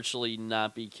virtually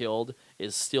not be killed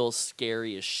is still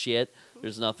scary as shit.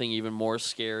 There's nothing even more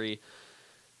scary.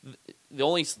 The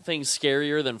only thing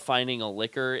scarier than finding a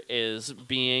liquor is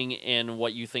being in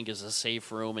what you think is a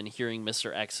safe room and hearing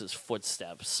Mr. X's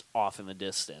footsteps off in the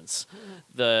distance.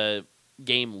 The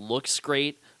game looks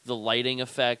great. The lighting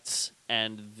effects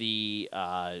and the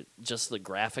just the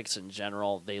graphics in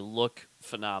general, they look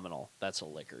phenomenal. That's a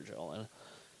liquor, Jolene.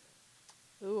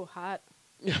 Ooh, hot.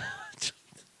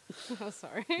 Oh,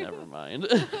 sorry. Never mind.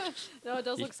 No, it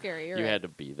does look scary. You You're right. had to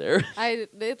be there.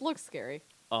 It looks scary.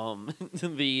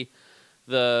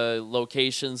 The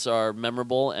locations are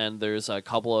memorable, and there's a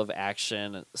couple of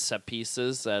action set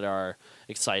pieces that are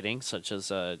exciting, such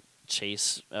as a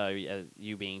chase,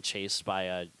 you being chased by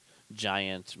a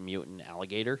giant mutant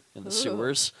alligator in the Ooh.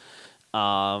 sewers,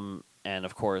 and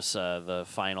of course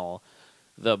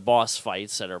the boss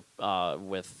fights that are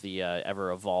with the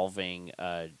ever evolving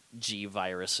G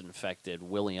virus infected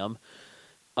William.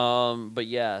 But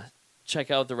yeah, check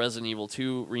out the Resident Evil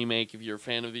 2 remake if you're a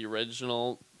fan of the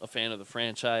original, a fan of the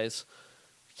franchise,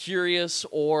 curious,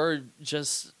 or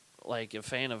just like a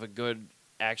fan of a good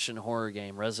action horror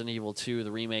game. Resident Evil 2,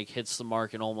 the remake, hits the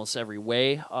mark in almost every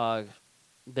way.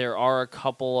 There are a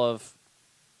couple of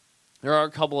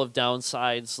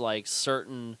downsides, like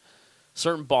certain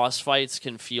boss fights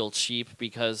can feel cheap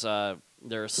because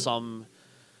there are some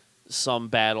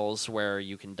battles where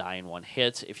you can die in one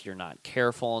hit if you're not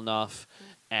careful enough,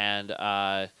 and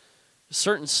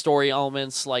certain story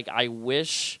elements, like I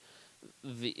wish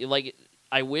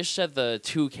that the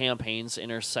two campaigns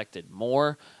intersected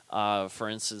more. For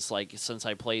instance, like since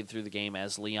I played through the game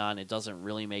as Leon, it doesn't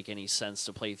really make any sense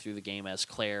to play through the game as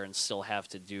Claire and still have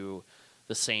to do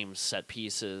the same set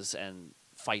pieces and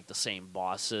fight the same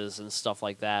bosses and stuff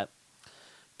like that.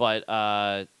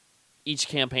 But each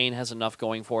campaign has enough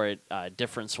going for it,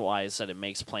 difference-wise, that it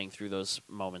makes playing through those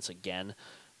moments again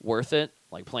worth it.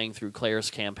 Like playing through Claire's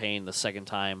campaign the second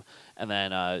time, and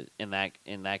then in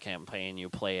that campaign you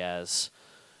play as,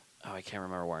 I can't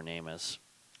remember what her name is,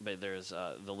 but there's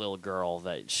the little girl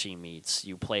that she meets.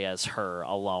 You play as her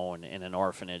alone in an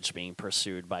orphanage being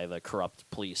pursued by the corrupt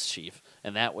police chief,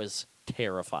 and that was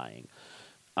terrifying.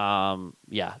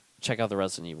 Yeah, check out the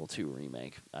Resident Evil 2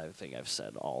 remake. I think I've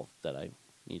said all that I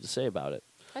need to say about it.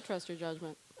 I trust your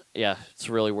judgment. Yeah, it's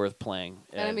really worth playing.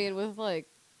 And I mean, with like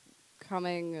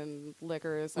coming and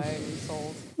liquors I'm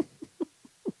sold,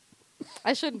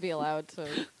 I shouldn't be allowed to.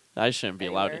 I shouldn't be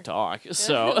allowed to Anywhere. talk. Yeah,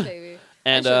 So, maybe.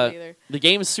 and I shouldn't either. the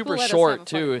game is super Who let us short have a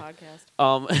too. fucking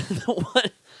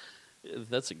podcast?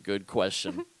 That's a good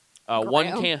question.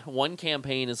 Graham. One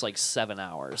campaign is like 7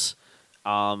 hours.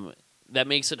 That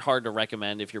makes it hard to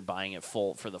recommend if you're buying it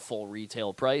for the full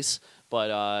retail price. But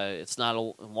it's not a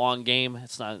long game.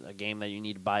 It's not a game that you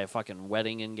need to buy a fucking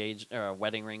wedding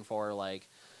ring for. Like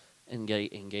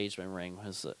engagement ring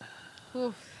was.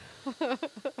 Oof.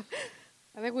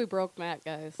 I think we broke Matt,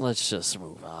 guys. Let's just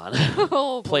move on.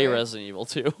 Oh, Play boy. Resident Evil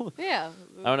 2. Yeah.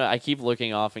 I don't know. I keep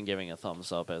looking off and giving a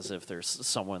thumbs up as if there's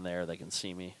someone there that can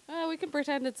see me. We can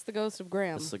pretend it's the ghost of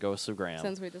Graham. It's the ghost of Graham.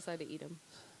 Since we decided to eat him.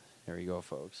 Here we go,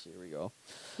 folks. Here we go.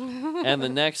 And the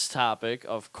next topic,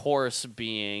 of course,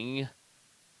 being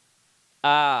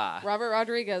Robert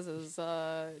Rodriguez's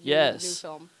new Yes.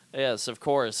 film. Yes, of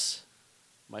course,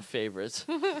 my favorite.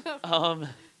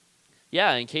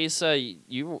 Yeah, in case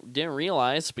you didn't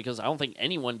realize, because I don't think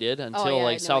anyone did until yeah, I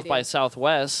like had no South by idea.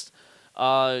 Southwest.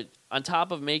 On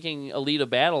top of making Alita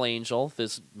Battle Angel,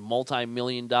 this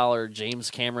multi-million-dollar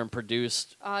James Cameron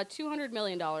produced, $200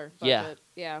 million budget. Yeah.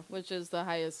 Yeah, which is the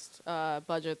highest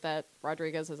budget that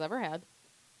Rodriguez has ever had.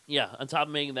 yeah, on top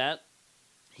of making that,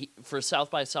 for South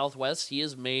by Southwest, he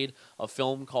has made a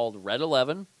film called Red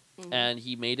 11, and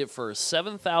he made it for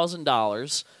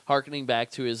 $7,000, harkening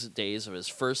back to his days of his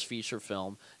first feature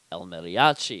film, El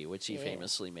Mariachi, which he Yeah.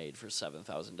 famously made for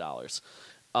 $7,000.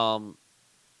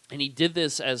 And he did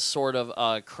this as sort of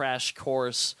a crash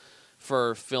course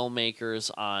for filmmakers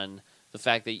on the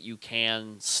fact that you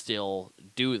can still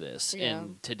do this Yeah.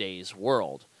 in today's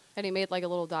world. And he made like a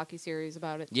little docuseries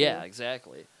about it, too, Yeah,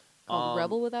 exactly. called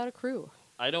Rebel Without a Crew.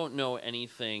 I don't know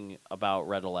anything about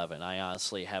Red 11. I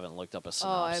honestly haven't looked up a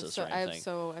synopsis or I have anything.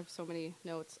 so many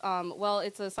notes. Well,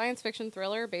 it's a science fiction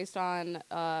thriller based on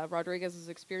Rodriguez's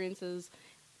experiences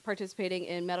participating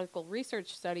in medical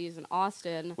research studies in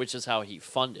Austin. Which is how he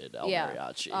funded El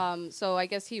Mariachi. So I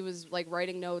guess he was like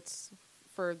writing notes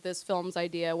for this film's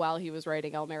idea while he was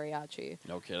writing El Mariachi.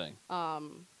 No kidding.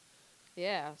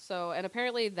 Yeah. So and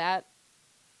apparently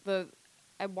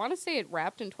I want to say it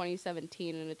wrapped in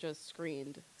 2017 and it just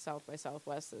screened South by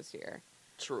Southwest this year.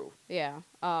 True. Yeah.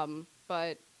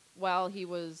 But while he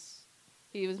was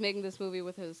making this movie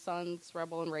with his sons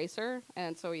Rebel and Racer,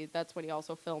 and so that's when he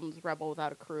also filmed Rebel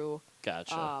Without a Crew.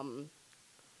 Gotcha.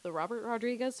 The Robert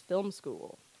Rodriguez Film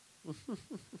School.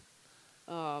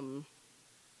 Are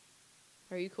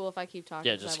you cool if I keep talking?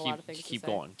 Yeah, 'Cause just I have a lot of things keep to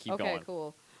say. going. Keep okay, going.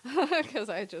 cool. Because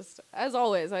I just, as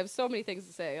always, I have so many things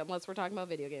to say. Unless we're talking about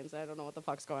video games, I don't know what the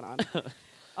fuck's going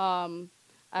on.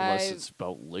 Unless it's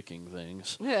about licking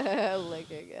things.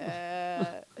 Licking.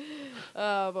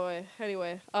 Oh boy.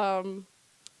 Anyway,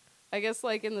 I guess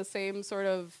like in the same sort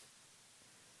of,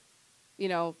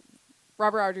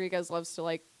 Robert Rodriguez loves to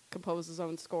like compose his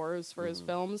own scores for his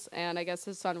films, and I guess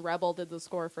his son Rebel did the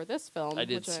score for this film. I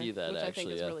did see that, which actually, I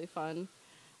think is yeah. really fun.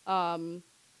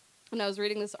 And I was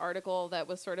reading this article that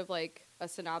was sort of like a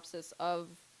synopsis of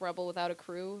Rebel Without a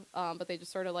Crew, but they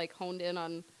just sort of like honed in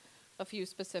on a few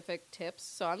specific tips.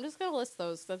 So I'm just gonna list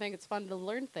those because I think it's fun to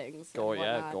learn things. Go and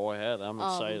whatnot. go ahead. I'm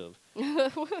excited.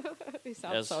 You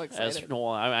sound so excited. No,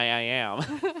 I am.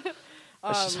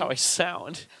 That's just how I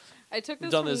sound. I took this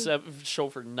I've done from, this show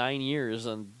for 9 years,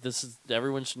 and this is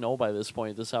everyone should know by this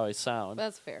point. This is how I sound.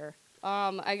 That's fair.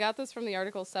 I got this from the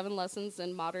article 7 Lessons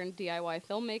in Modern DIY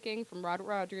Filmmaking from Rod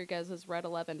Rodriguez's Red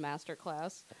 11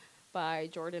 Masterclass by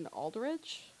Jordan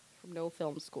Aldrich from No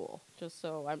Film School, just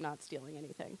so I'm not stealing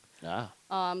anything.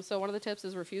 So one of the tips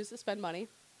is refuse to spend money.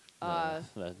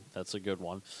 That's a good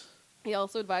one. He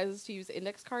also advises to use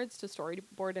index cards to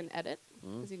storyboard and edit,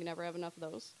 because you can never have enough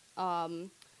of those.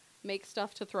 Make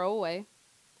stuff to throw away.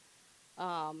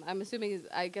 I'm assuming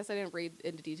I guess I didn't read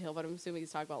into detail, but I'm assuming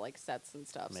he's talking about like sets and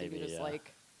stuff. Maybe, so you can just yeah.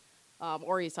 like,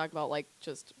 or he's talking about like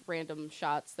just random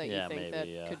shots that Yeah, you think maybe, that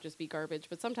yeah. could just be garbage.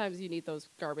 But sometimes you need those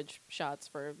garbage shots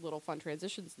for little fun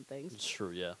transitions and things. It's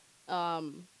true, yeah.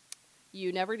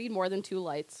 You never need more than 2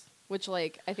 lights, which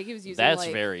like I think he was using. That's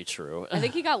like, very true. I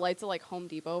think he got lights at like Home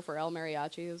Depot for El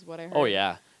Mariachi, is what I heard. Oh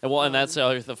yeah, and that's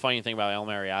the funny thing about El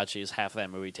Mariachi is half of that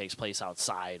movie takes place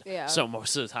outside. Yeah. So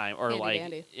most of the time, or Handy like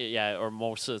dandy. yeah, or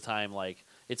most of the time, like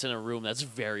it's in a room that's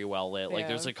very well lit. Like Yeah.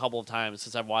 there's a couple of times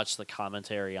since I've watched the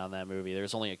commentary on that movie.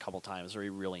 There's only a couple times where he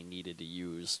really needed to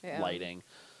use Yeah. lighting.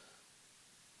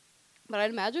 But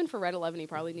I'd imagine for Red 11 he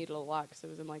probably needed a lot because it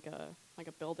was in like a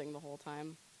building the whole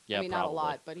time. Yeah, I mean, probably. not a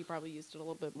lot, but he probably used it a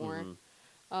little bit more.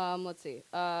 Mhm. Let's see.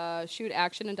 Shoot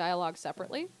action and dialogue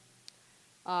separately.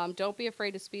 Don't be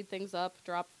afraid to speed things up,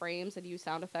 drop frames, and use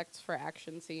sound effects for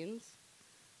action scenes.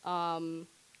 And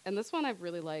this one I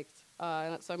really liked, so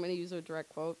I'm going to use a direct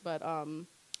quote, but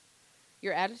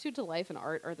your attitude to life and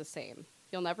art are the same.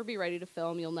 You'll never be ready to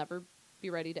film, you'll never be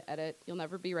ready to edit, you'll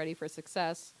never be ready for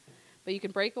success, but you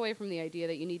can break away from the idea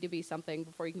that you need to be something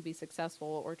before you can be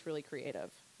successful or truly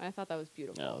creative. And I thought that was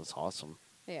beautiful. Yeah, that's awesome.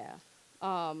 Yeah.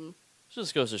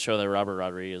 Just goes to show that Robert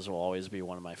Rodriguez will always be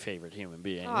one of my favorite human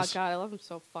beings. Oh, God, I love him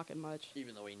so fucking much.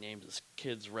 Even though he named his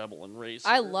kids Rebel and Racer.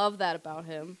 I love that about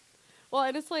him. Well,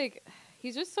 and it's like,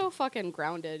 he's just so fucking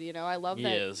grounded, you know? I love He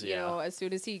that, is, you yeah. know, as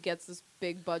soon as he gets this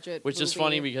big budget Which is movie-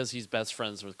 funny because he's best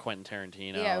friends with Quentin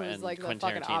Tarantino. Yeah, who's and like the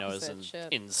Quentin fucking Tarantino is opposite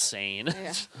shit. insane.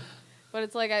 Yeah. But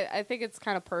it's like, I think it's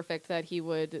kind of perfect that he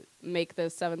would make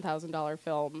this $7,000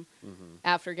 film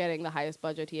after getting the highest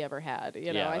budget he ever had.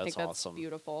 You know, Yeah, I that's think that's awesome.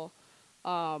 beautiful.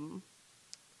 And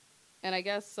I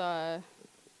guess I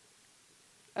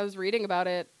was reading about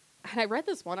it, and I read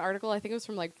this one article, I think it was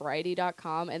from like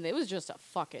Variety.com, and it was just a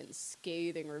fucking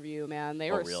scathing review, man.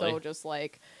 They Oh, were really? so just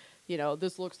like, you know,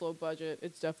 this looks low budget.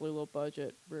 It's definitely low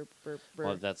budget. Brr, brr, brr.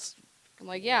 Well, that's. I'm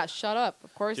like, yeah, shut up.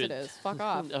 Of course Dude. it is. Fuck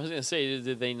off. I was gonna say,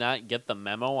 did they not get the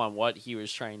memo on what he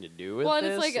was trying to do with Well, and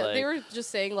this? it's like they were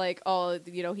just saying like, oh,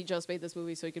 you know, he just made this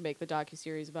movie so he could make the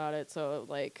docuseries about it. So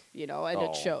like, you know, and Oh.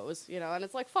 it shows, you know, and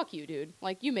it's like, fuck you, dude.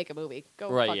 Like, you make a movie,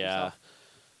 go right, fuck yeah. yourself.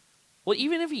 Well,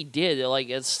 even if he did, like,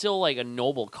 it's still like a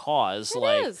noble cause. It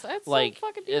like, is. It's so like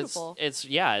fucking beautiful. It's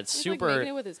He's, like, super. making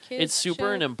it with his kids. It's super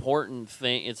shit. an important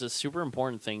thing. It's a super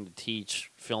important thing to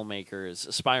teach filmmakers,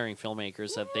 aspiring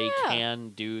filmmakers, that they Yeah. can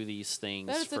do these things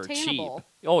That it's for attainable.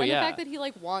 cheap. Oh and yeah, the fact that he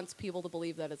like wants people to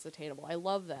believe that it's attainable, I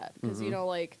love that because you Mhm. know,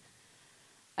 like,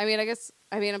 I'm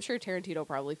sure Tarantino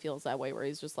probably feels that way, where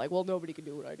he's just like, well, nobody can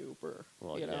do what I do, brr,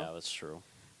 well, you know. yeah, that's true.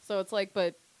 So it's like,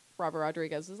 but Robert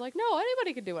Rodriguez is like, no,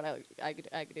 anybody can do what I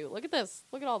could do. Look at this.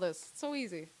 Look at all this. It's so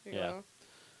easy. You Yeah.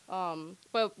 know?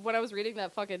 But when I was reading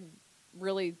that fucking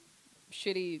really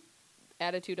shitty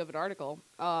attitude of an article,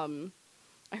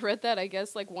 I read that I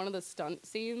guess like one of the stunt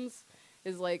scenes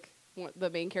is like the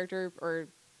main character or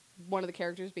one of the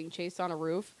characters being chased on a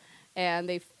roof, and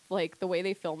they like the way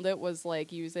they filmed it was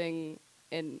like using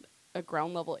a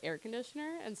ground level air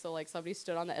conditioner, and so like somebody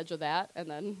stood on the edge of that, and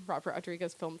then Robert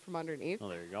Rodriguez filmed from underneath. Oh,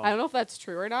 there you go. I don't know if that's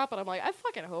true or not, but I'm like, I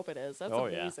fucking hope it is. That's Oh,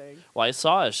 yeah. amazing. Well, I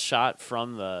saw a shot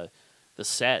from the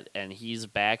set, and he's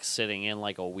back sitting in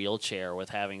like a wheelchair with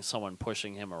having someone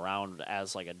pushing him around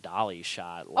as like a dolly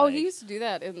shot. Oh, like- he used to do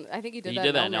that, and I think he did He that.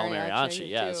 did in that El in El Mariachi,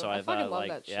 yeah, too. so I fucking thought, love like,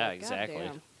 that shit. yeah, God exactly.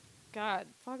 damn. God,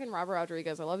 fucking Robert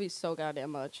Rodriguez, I love you so goddamn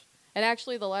much. And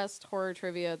actually, the last horror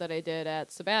trivia that I did at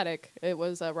Sabbatic, it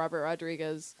was a Robert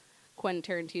Rodriguez, Quentin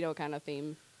Tarantino kind of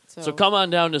theme. So come on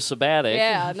down to Sabbatic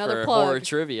Yeah, another for plug. horror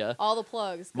trivia. all the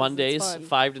plugs. 'cause it's Mondays, fun.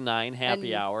 5 to 9,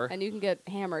 happy and, hour. and you can get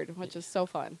hammered, which is so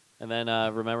fun. And then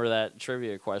remember that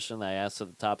trivia question that I asked at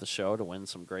the top of the show to win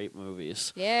some great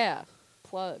movies. Yeah,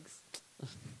 plugs.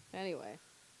 Anyway,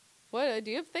 what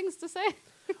do you have things to say?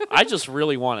 I just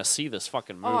really want to see this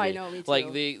fucking movie. Oh, I know, me too.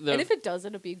 Like the And if it does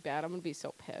end up being bad, I'm gonna be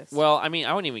so pissed. well, I mean,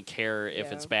 I wouldn't even care if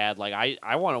Yeah. it's bad. Like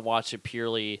I want to watch it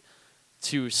purely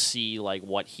to see like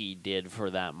what he did for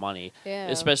that money. Yeah.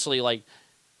 Especially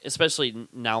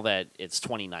now that it's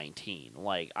 2019.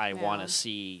 Like I want Yeah. to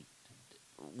see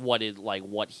what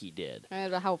he did. I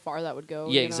don't know how far that would go.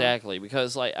 Yeah, you know? exactly.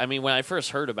 Because like I mean, when I first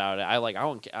heard about it, I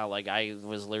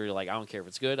was literally like, I don't care if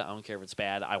it's good, I don't care if it's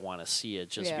bad, I want to see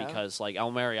it just Yeah. because like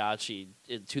El Mariachi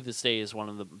to this day is one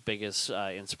of the biggest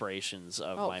inspirations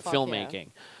of Oh, my fuck yeah.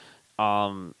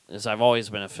 filmmaking. As I've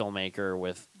always been a filmmaker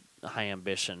with high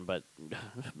ambition, but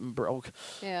broke,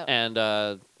 Yeah.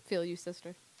 and Feel you,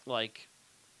 sister. like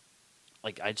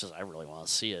I really want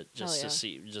to see it just Hell to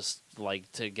yeah. see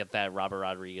like to get that Robert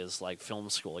Rodriguez like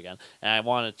film school again, and I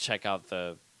want to check out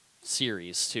the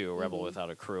series too, Rebel Mhm.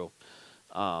 Without a Crew.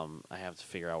 I have to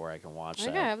figure out where I can watch I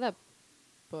think that. I have that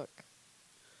book.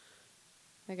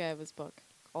 I think I have his book,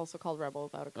 also called Rebel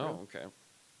Without a Crew. Oh, okay.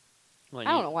 Well,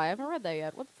 I don't know why I haven't read that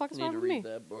yet. What the fuck is Need wrong to with read me?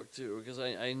 that book too because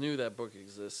I knew that book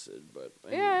existed, but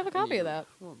Yeah, I have a copy need of to- that.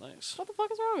 Oh, nice. What the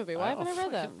fuck is wrong with me? Why haven't I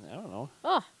read that? I don't know.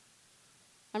 Ugh.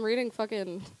 I'm reading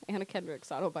fucking Anna Kendrick's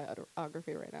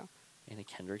autobiography right now. Anna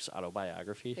Kendrick's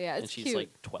autobiography. Yeah, and it's she's cute.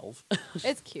 like 12.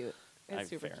 It's cute. It's Alright,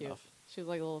 super fair cute. enough. She was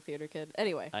like a little theater kid.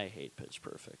 Anyway. I hate Pitch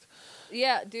Perfect.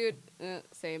 Yeah, dude.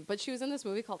 Same. But she was in this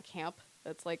movie called Camp.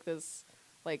 That's like this,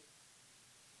 like,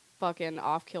 fucking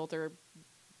off-kilter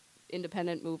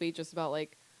independent movie just about,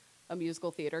 like, a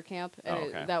musical theater camp. And Oh,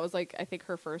 okay. that was, like, I think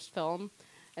her first film.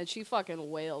 And she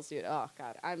fucking wails, dude. Oh,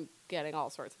 God. I'm getting all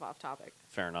sorts of off topic.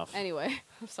 Fair enough. Anyway,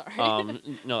 I'm sorry.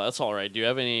 No, that's all right. Do you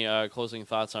have any closing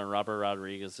thoughts on Robert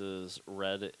Rodriguez's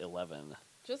Red 11?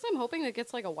 Just I'm hoping it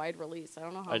gets, like, a wide release. I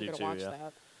don't know how I I'm do going to too, watch yeah.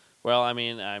 that. Well, I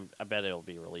mean, I bet it'll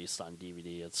be released on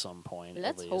DVD at some point.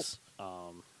 Let's at hope. least.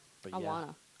 But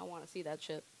yeah, I wanna see that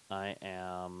shit. I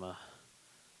am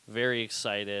very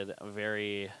excited,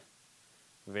 very,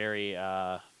 very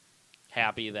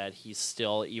happy that he's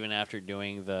still, even after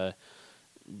doing the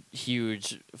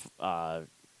huge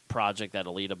project that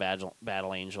Alita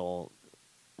Battle Angel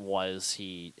was,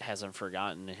 he hasn't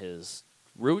forgotten his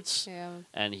roots, Yeah.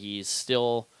 and he's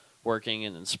still working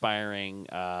and inspiring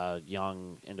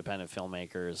young independent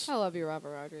filmmakers. I love you,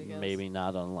 Robert Rodriguez. Maybe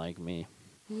not unlike me.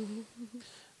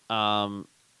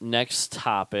 Next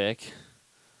topic.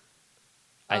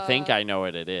 I think I know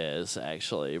what it is,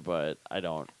 actually, but I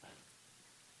don't.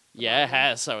 Yeah,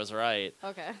 Hess, I was right.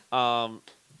 Okay.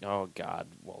 Oh, God.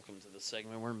 Welcome to the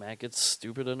segment where Matt gets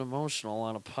stupid and emotional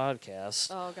on a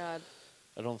podcast. Oh, God.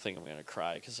 I don't think I'm going to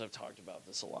cry because I've talked about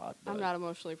this a lot. I'm but- not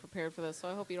emotionally prepared for this, so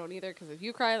I hope you don't either, because if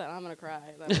you cry, then I'm going to cry.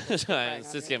 Then we'll just keep crying It's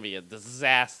on just here. going to be a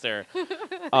disaster.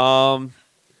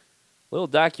 Little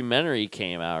documentary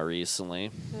came out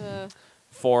recently.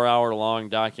 4-hour long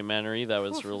documentary that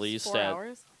was Oof, released 4 at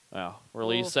hours?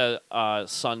 released at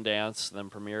Sundance, then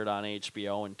premiered on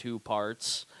HBO in 2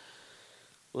 parts.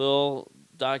 Little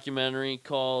documentary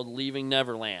called Leaving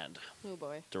Neverland, Oh,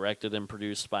 boy. directed and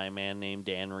produced by a man named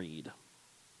Dan Reed.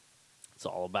 It's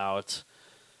all about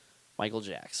Michael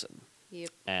Jackson. Yep.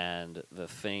 And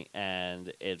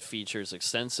it features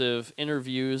extensive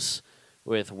interviews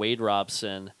with Wade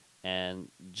Robson and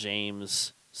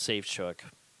James Safechuck,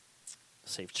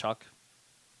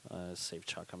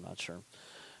 I'm not sure,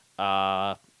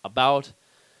 about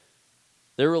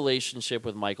their relationship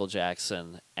with Michael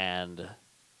Jackson and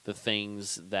the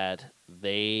things that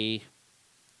they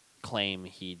claim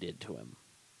he did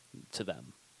to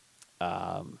them.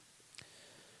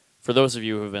 For those of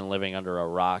you who have been living under a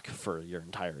rock for your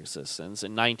entire existence,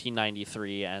 in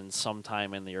 1993 and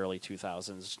sometime in the early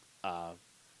 2000s,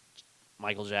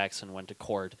 Michael Jackson went to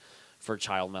court for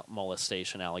child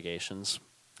molestation allegations.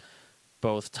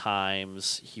 Both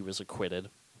times he was acquitted,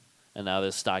 and now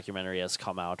this documentary has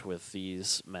come out with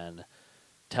these men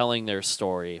telling their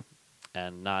story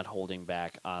and not holding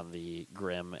back on the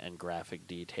grim and graphic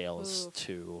details Oof.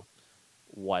 to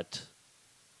what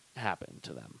happened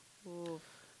to them. Oof.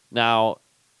 Now,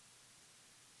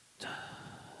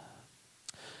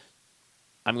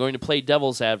 I'm going to play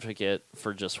devil's advocate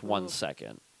for just 1 Oof.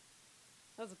 second.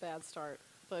 That's a bad start,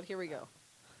 but here we go.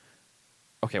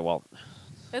 Okay, well,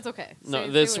 It's okay. no, Say-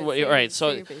 this say all what- say- right. say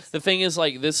So your piece. the thing is,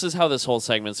 like, this is how this whole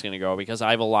segment's going to go because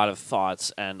I have a lot of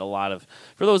thoughts and a lot of.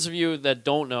 For those of you that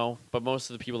don't know, but most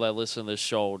of the people that listen to this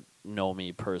show know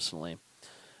me personally.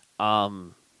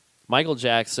 Michael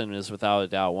Jackson is without a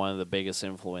doubt one of the biggest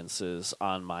influences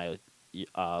on my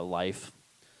life.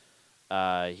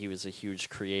 He was a huge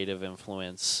creative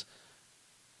influence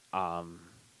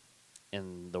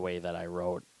in the way that I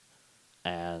wrote.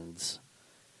 And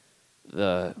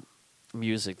the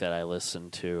music that I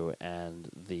listened to, and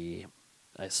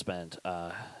I spent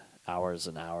hours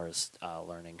and hours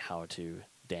learning how to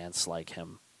dance like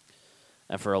him.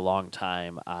 And for a long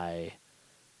time, I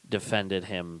defended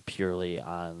him purely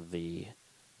on the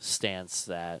stance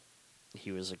that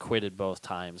he was acquitted both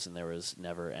times, and there was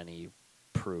never any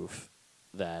proof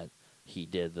that he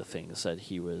did the things that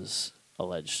he was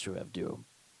alleged to have done.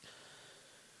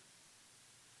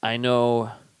 I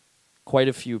know quite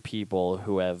a few people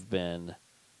who have been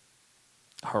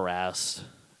harassed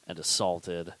and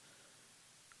assaulted,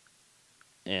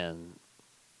 and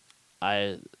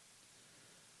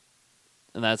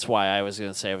that's why I was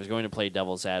going to say I was going to play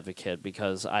devil's advocate,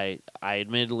 because I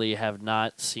admittedly have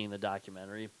not seen the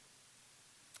documentary,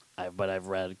 but I've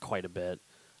read quite a bit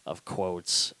of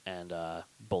quotes and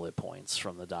bullet points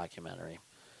from the documentary,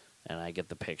 and I get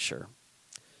the picture.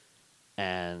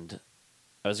 And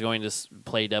I was going to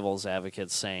play devil's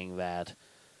advocate, saying that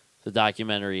the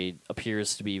documentary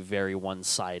appears to be very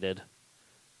one-sided,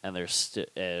 and there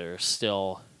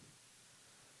still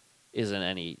isn't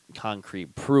any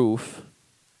concrete proof.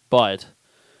 But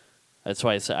that's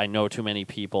why I say I know too many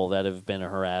people that have been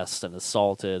harassed and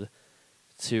assaulted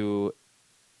to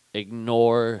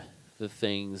ignore the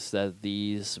things that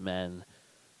these men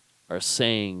are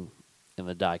saying in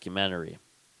the documentary.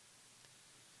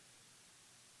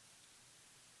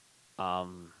 I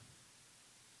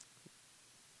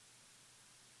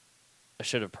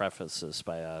should have prefaced this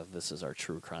by this is our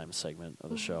true crime segment of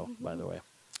the show, by the way.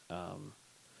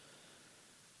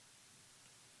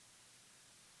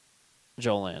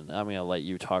 Jolene, I'm going to let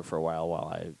you talk for a while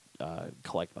I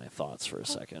collect my thoughts for a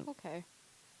second. Okay.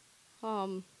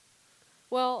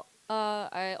 Well,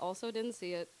 I also didn't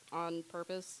see it on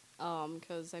purpose,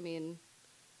 because, I mean,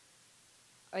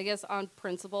 I guess on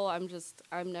principle,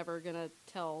 I'm never going to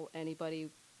tell anybody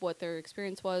what their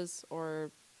experience was,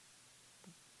 or,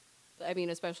 I mean,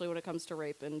 especially when it comes to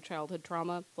rape and childhood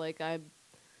trauma. Like,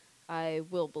 I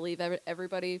will believe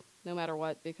everybody, no matter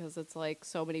what, because it's like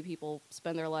so many people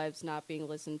spend their lives not being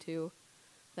listened to,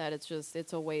 that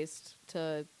it's a waste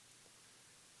to,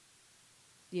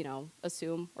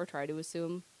 assume or try to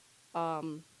assume.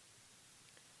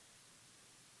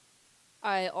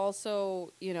 I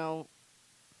also,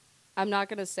 I'm not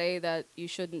going to say that you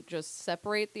shouldn't just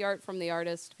separate the art from the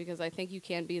artist, because I think you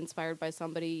can be inspired by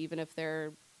somebody even if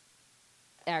their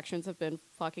actions have been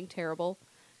fucking terrible.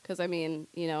 Because, I mean,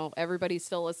 everybody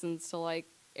still listens to, like,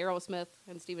 Aerosmith,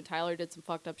 and Steven Tyler did some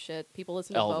fucked up shit. People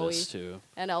listen to Bowie. Elvis, too.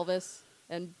 And Elvis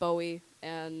and Bowie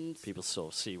and... People still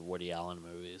see Woody Allen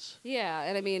movies. Yeah,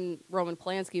 and I mean, Roman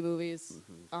Polanski movies.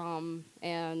 Mm-hmm.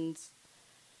 And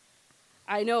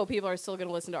I know people are still going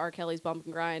to listen to R. Kelly's Bump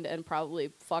and Grind and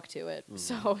probably fuck to it. Mm-hmm.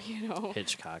 So,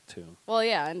 Hitchcock, too. Well,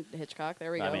 yeah, and Hitchcock,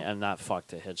 there we go. I mean, I'm not fuck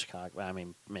to Hitchcock. I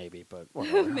mean, maybe, but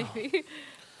whatever. Maybe.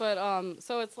 But,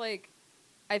 so it's like,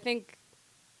 I think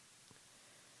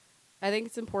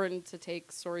it's important to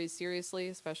take stories seriously,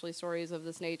 especially stories of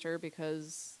this nature,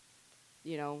 because,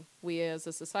 we as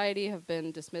a society have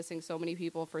been dismissing so many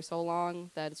people for so long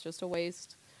that it's just a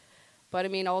waste. But I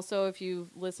mean, also, if you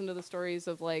listen to the stories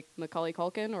of like Macaulay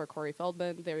Culkin or Corey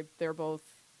Feldman, they're both,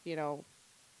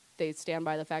 they stand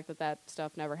by the fact that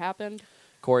stuff never happened.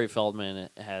 Corey Feldman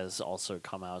has also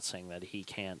come out saying that he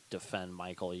can't defend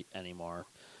Michael anymore.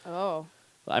 Oh.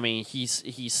 I mean, he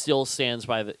still stands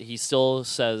by he still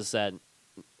says that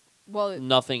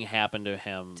nothing happened to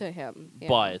him. Yeah.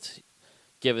 But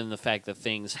given the fact that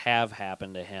things have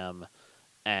happened to him,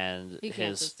 and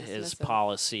his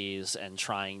policies and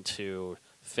trying to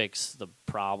fix the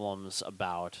problems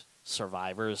about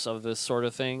survivors of this sort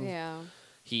of thing, yeah,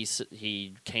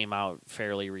 he came out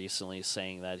fairly recently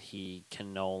saying that he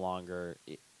can no longer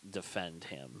defend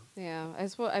him. Yeah,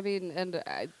 I mean, and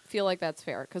I feel like that's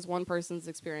fair, because one person's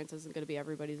experience isn't going to be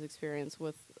everybody's experience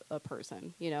with a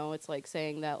person. It's like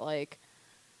saying that, like,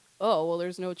 oh, well,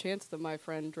 there's no chance that my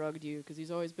friend drugged you because he's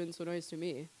always been so nice to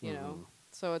me. You know,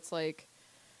 so it's like,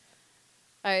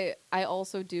 I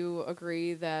also do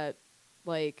agree that,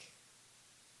 like,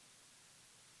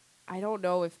 I don't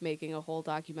know if making a whole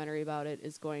documentary about it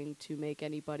is going to make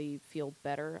anybody feel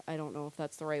better. I don't know if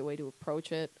that's the right way to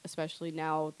approach it, especially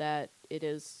now that it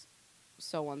is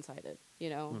so one-sided,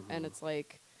 and it's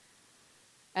like,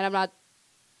 and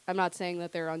I'm not saying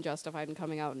that they're unjustified in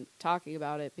coming out and talking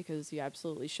about it, because you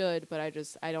absolutely should, but I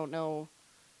don't know.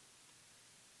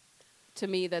 To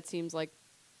me, that seems like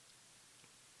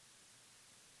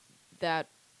that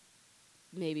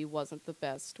maybe wasn't the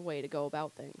best way to go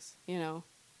about things, And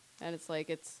it's like,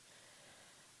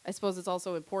 I suppose it's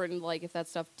also important, like, if that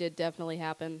stuff did definitely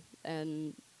happen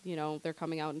and, they're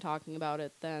coming out and talking about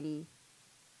it, then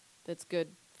that's good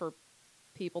for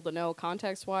people to know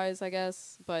context wise, I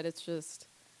guess. But it's just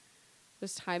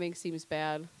this timing seems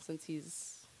bad since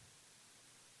he's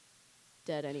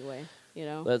dead anyway. You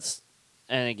know.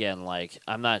 And again, like,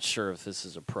 I'm not sure if this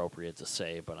is appropriate to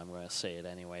say, but I'm going to say it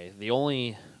anyway. The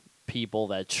only people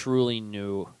that truly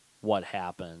knew what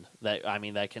happened,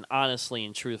 that can honestly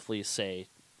and truthfully say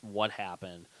what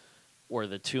happened, were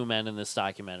the two men in this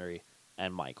documentary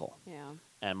and Michael. Yeah.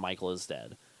 And Michael is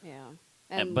dead.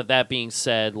 Yeah. But that being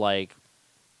said, like,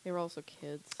 they were also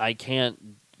kids. I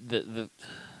can't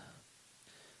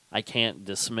I can't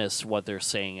dismiss what they're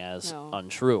saying as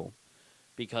untrue,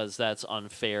 because that's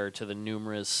unfair to the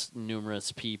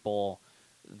numerous people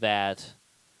that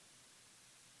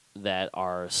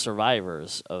are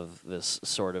survivors of this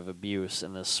sort of abuse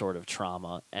and this sort of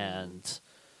trauma. And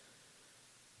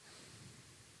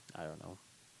I don't know.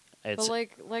 It's, but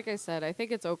like I said, I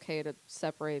think it's okay to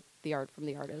separate the art from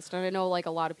the artist. And I know like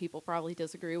a lot of people probably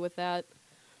disagree with that.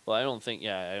 well, I don't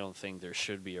think there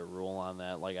should be a rule on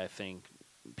that. Like, I think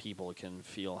people can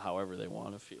feel however they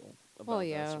want to feel about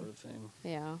that sort of thing.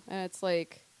 Yeah. And it's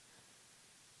like,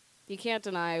 you can't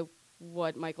deny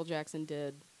what Michael Jackson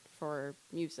did for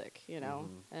music, you know?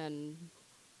 And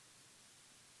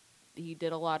he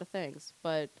did a lot of things.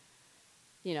 But,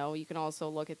 you know, you can also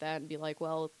look at that and be like,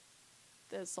 well,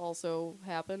 this also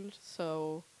happened,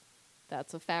 so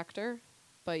that's a factor.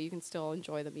 But you can still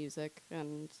enjoy the music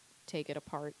and take it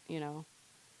apart, you know?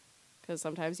 Because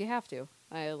sometimes you have to.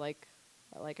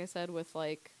 Like I said, with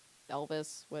like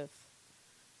Elvis, with,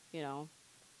 you know,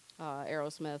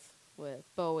 Aerosmith, with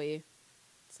Bowie,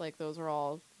 it's like those are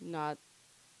all not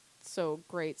so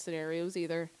great scenarios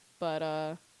either.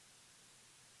 But,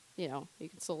 you know, you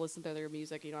can still listen to their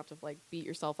music. You don't have to like beat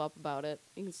yourself up about it.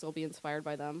 You can still be inspired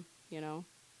by them, you know?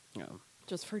 Yeah.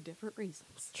 Just for different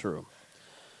reasons. True.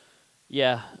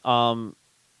 Yeah.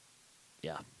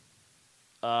 Yeah.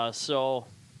 So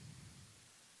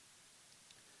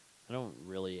I don't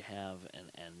really have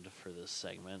an end for this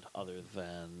segment other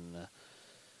than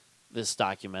this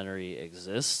documentary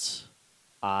exists.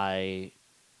 I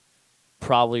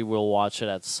probably will watch it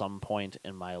at some point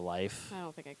in my life. I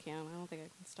don't think I can. I don't think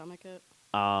I can stomach it.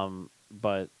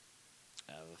 But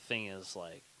the thing is,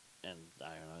 like, and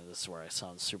I don't know, this is where I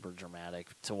sound super dramatic.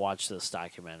 To watch this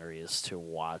documentary is to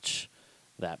watch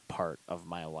that part of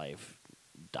my life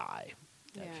die,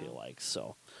 I feel like.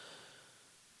 So,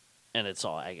 and it's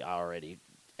all, I already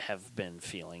have been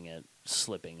feeling it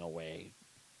slipping away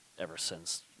ever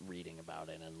since reading about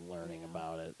it and learning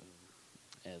about it.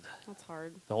 And that's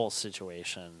hard. The whole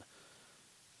situation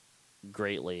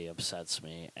greatly upsets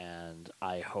me, and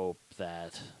I hope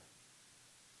that,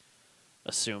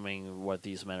 assuming what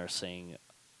these men are saying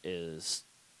is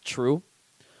true,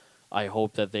 I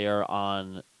hope that they are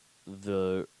on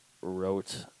the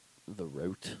route.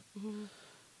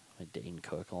 My Dane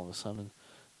Cook all of a sudden.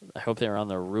 I hope they're on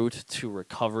the route to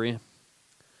recovery.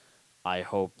 I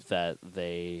hope that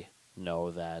they know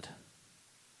that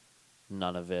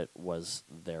none of it was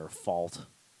their fault.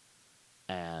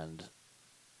 And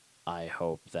I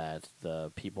hope that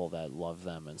the people that love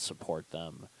them and support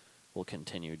them will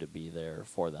continue to be there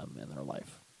for them in their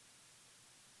life.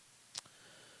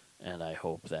 And I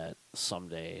hope that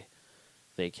someday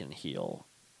they can heal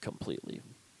completely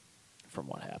from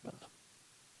what happened.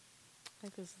 I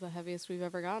think this is the heaviest we've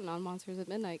ever gotten on Monsters at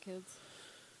Midnight, kids.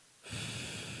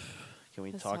 Can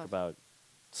we That's talk tough. about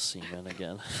semen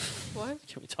again? What?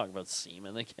 Can we talk about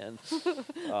semen again?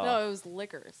 No, it was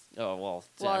liquors. Oh, well,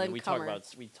 Well, I mean, and we cummer.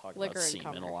 talk Liquor about and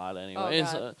semen cummer. a lot Oh,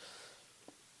 anyways. God.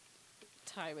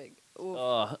 Timing.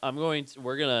 Oof.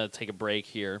 We're going to take a break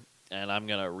here, and I'm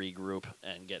going to regroup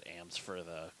and get amps for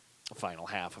the final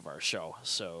half of our show.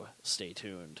 So stay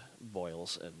tuned,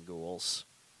 boils and ghouls.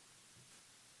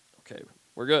 Okay,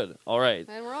 we're good. All right.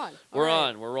 And we're on. We're All right.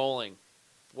 on. We're rolling.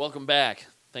 Welcome back.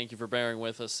 Thank you for bearing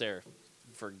with us there,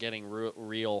 for getting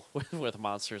real with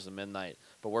Monsters at Midnight.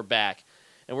 But we're back,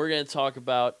 and we're going to talk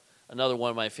about another one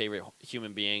of my favorite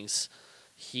human beings.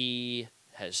 He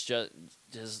has just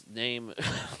his name.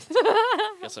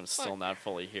 I guess I'm still not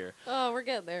fully here. Oh, we're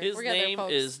getting there. His we're getting name there,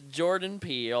 folks. is Jordan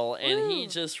Peele, and he Woo.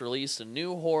 just released a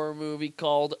new horror movie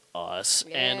called Us,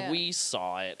 Yeah. and we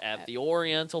saw it at the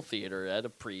Oriental Theater at a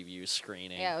preview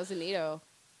screening. Yeah, it was a neato.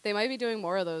 They might be doing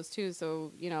more of those too,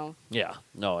 so, you know. Yeah,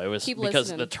 no, it was Keep because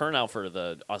listening. the turnout for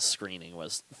the Us screening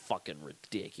was fucking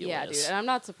ridiculous. Yeah, dude. And I'm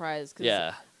not surprised. Cause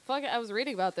Yeah, I was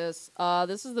reading about this.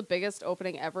 This is the biggest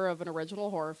opening ever of an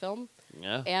original horror film.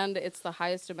 yeah. And it's the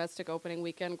highest domestic opening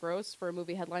weekend gross for a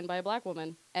movie headlined by a black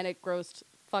woman. And it grossed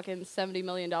fucking $70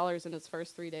 million in its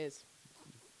first 3 days.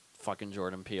 fucking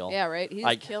Jordan Peele. Yeah, right. He's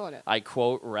killing it. I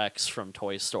quote Rex from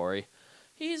Toy Story.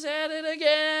 He's at it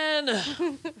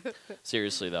again.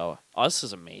 Seriously though, Us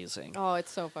is amazing. Oh,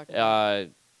 it's so fucking.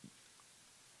 And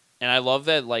I love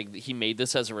that like he made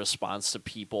this as a response to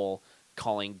people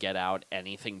calling Get Out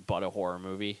anything but a horror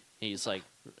movie. He's like,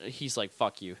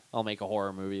 fuck you. I'll make a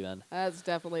horror movie then. That's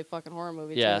definitely a fucking horror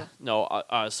movie. Yeah. Too. No.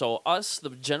 So Us, the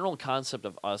general concept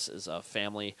of Us is a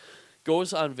family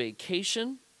goes on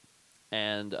vacation,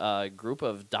 and a group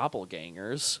of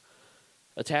doppelgangers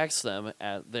attacks them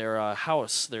at their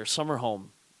house, their summer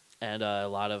home, and a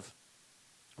lot of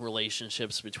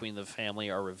relationships between the family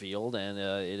are revealed, and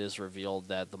it is revealed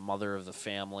that the mother of the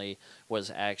family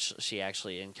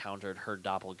actually encountered her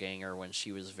doppelganger when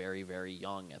she was very, very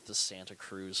young at the Santa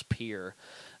Cruz Pier,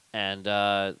 and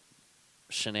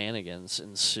shenanigans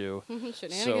ensue.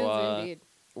 Shenanigans indeed.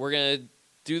 We're gonna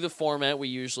do the format we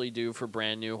usually do for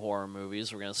brand new horror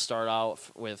movies. We're gonna start out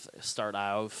with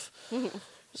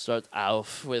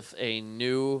a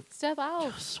new. Step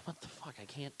out. What the fuck? I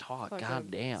can't talk. Fucking God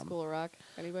damn. School of Rock.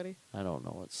 Anybody? I don't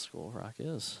know what School of Rock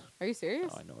is. Are you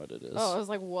serious? Oh, I know what it is. Oh, I was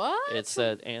like, what? It's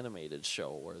that animated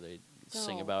show where they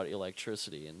sing No. about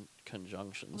electricity and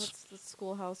conjunctions. What's the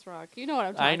Schoolhouse Rock? You know what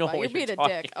I'm talking I know about. what You're being you're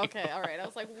a dick. talking Okay, all right. I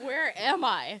was like, where am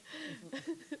I?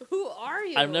 Who are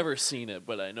you? I've never seen it,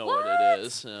 but I know what What? it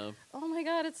is. Oh my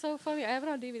god, it's so funny. I have it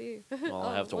on DVD. Well,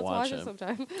 I'll have to let's watch it it.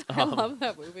 sometime. I love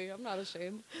that movie. I'm not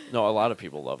ashamed. No, a lot of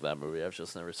people love that movie. I've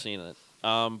just never seen it.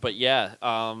 But yeah,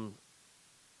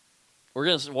 we're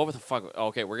gonna. What the fuck?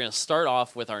 Okay, we're gonna start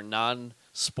off with our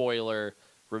non-spoiler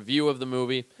review of the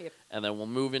movie, Yep. and then we'll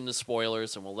move into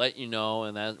spoilers, and we'll let you know,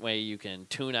 and that way you can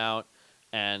tune out.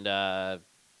 And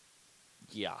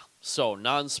yeah, so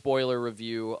non-spoiler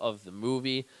review of the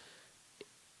movie.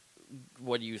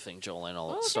 What do you think, Jolene?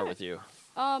 I'll start with you.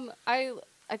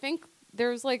 I think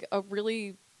there's like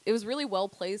it was really well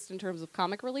placed in terms of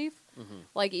comic relief. Mm-hmm.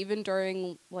 Like even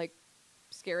during like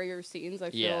scarier scenes, I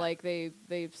feel Yeah. like they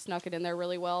snuck it in there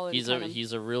really well. And He's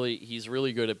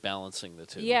really good at balancing the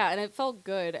two. yeah, and it felt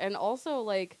good. And also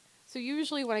like so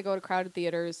usually when I go to crowded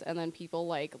theaters and then people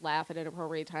like laugh at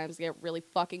inappropriate times, I get really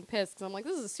fucking pissed because I'm like,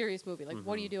 this is a serious movie. Like,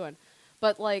 what are you doing?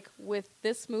 But like with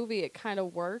this movie, it kind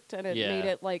of worked and it made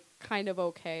it like kind of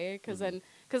okay. Because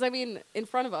I mean, in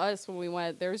front of us when we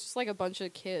went, there was just like a bunch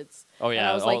of kids. Oh yeah, and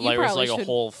I was like, there was like a should...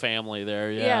 whole family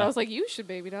there. Yeah, Yeah, and I was like, you should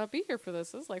maybe not be here for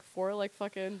this. This is like for like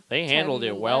fucking. They handled 10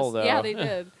 it and well, less. though. Yeah, they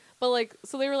did. But like,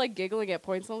 so they were like giggling at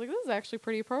points, and I was like, this is actually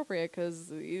pretty appropriate because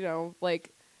you know,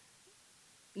 like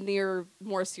near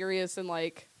more serious and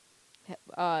like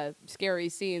scary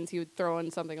scenes, he would throw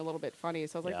in something a little bit funny.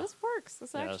 So I was like, Yeah. this works.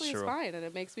 This Yeah, actually that's is true. fine, and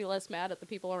it makes me less mad at the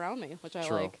people around me, which I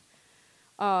True. like.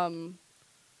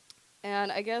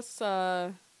 And I guess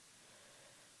I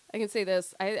can say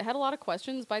this: I had a lot of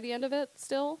questions by the end of it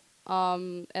still.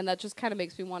 And that just kind of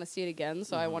makes me want to see it again.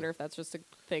 So I wonder if that's just a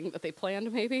thing that they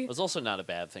planned, maybe. It's also not a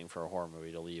bad thing for a horror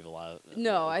movie to leave a lot of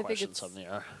No, I think questions it's- up in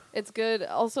the air. It's good.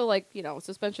 Also, like, you know,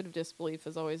 suspension of disbelief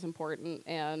is always important,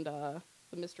 and the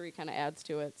mystery kind of adds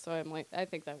to it. So I'm like, I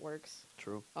think that works.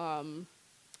 True. Let's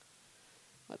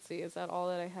see, is that all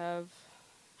that I have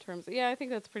in terms of, yeah, I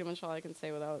think that's pretty much all I can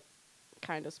say without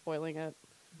kind of spoiling it.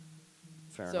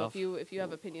 Fair So enough. if you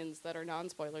have opinions that are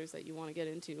non-spoilers that you want to get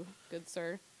into, good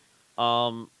sir.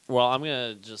 Well, I'm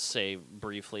gonna just say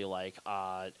briefly, like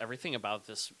everything about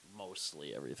this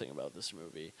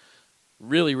movie,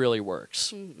 really, really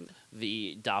works. Mm-hmm.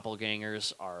 The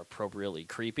doppelgangers are appropriately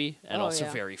creepy and Oh, also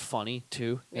yeah. very funny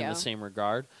too, in Yeah. the same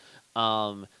regard.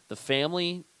 The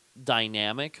family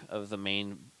dynamic of the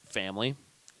main family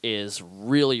is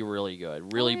really, really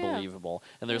good, really yeah. believable.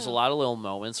 And there's a Yeah. lot of little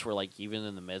moments where, like, even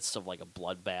in the midst of like a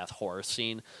bloodbath horror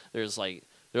scene, there was like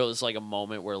a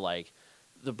moment where like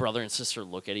the brother and sister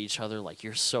look at each other like,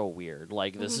 you're so weird,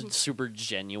 like this super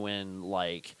genuine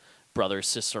like brother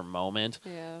sister moment,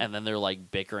 Yeah. and then they're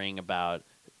like bickering about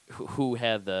who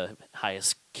had the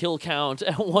highest kill count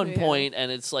at one Yeah. point,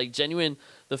 and it's like genuine.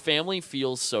 The family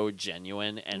feels so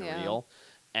genuine and Yeah. real.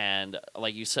 And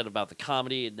like you said about the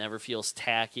comedy, it never feels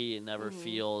tacky. It never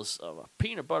feels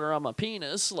peanut butter on my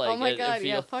penis. Like, oh my it god,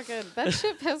 yeah, feel- fucking that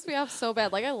shit pissed me off so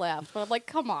bad. Like I laughed, but I'm like,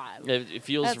 come on. It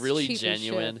feels That's really cheap as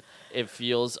genuine. shit. It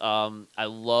feels. I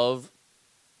love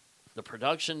the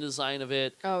production design of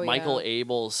it. Oh, Michael yeah.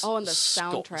 Abel's Oh, and the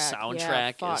soundtrack. Yeah,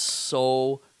 soundtrack fuck. is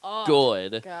so Oh,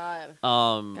 good. God.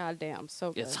 Um, God damn,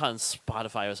 so good. it's on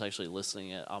Spotify. I was actually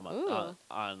listening it on Ooh.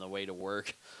 on the way to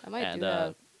work, I might and do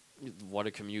that. what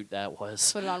a commute that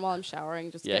was. Put it on while I'm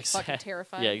showering, just Yeah, get fucking exact-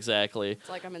 terrified. Yeah, exactly. It's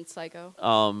like I'm in Psycho.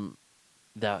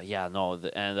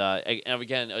 And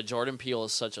again, Jordan Peele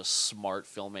is such a smart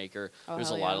filmmaker. Oh, There's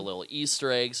a hell lot yeah. of little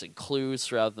Easter eggs and clues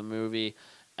throughout the movie,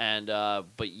 and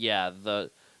but yeah,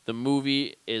 the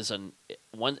movie is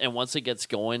once it gets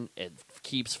going, it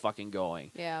keeps fucking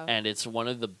going. Yeah. And it's one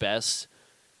of the best.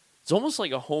 It's almost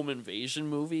like a home invasion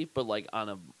movie, but like on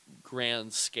a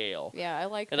grand scale. Yeah, I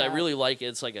like And that. I really like it.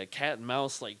 It's like a cat and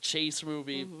mouse like chase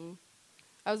movie. Mhm.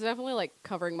 I was definitely like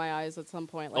covering my eyes at some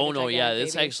point. Like, Oh a no, yeah, gigantic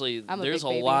it's baby. actually I'm a there's big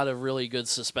a baby. lot of really good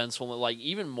suspenseful, like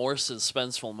even more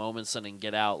suspenseful moments than in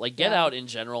Get Out. Like Get Yeah. Out in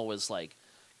general was like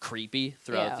creepy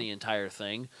throughout Yeah. the entire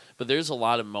thing, but there's a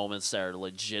lot of moments that are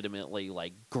legitimately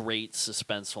like great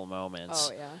suspenseful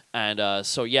moments. Oh yeah. And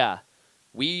so yeah,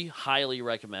 we highly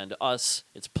recommend us.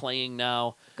 It's playing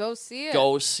now. Go see it.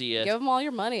 Go see it. Give them all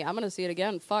your money. I'm gonna see it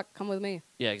again. Fuck, come with me.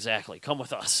 Yeah, exactly. Come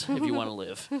with us if you want to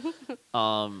live.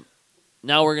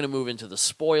 Now we're gonna move into the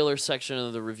spoiler section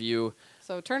of the review.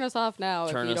 So turn us off now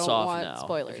Turn if you us don't off want now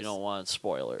spoilers. if you don't want Because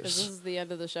spoilers. this is the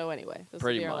end of the show anyway. This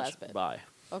Pretty will be our much. last bit. Bye.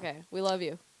 Okay, we love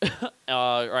you.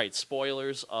 All right,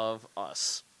 spoilers of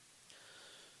Us.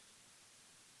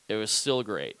 It was still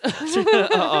great. Just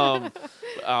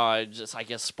I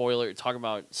guess spoiler talking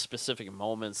about specific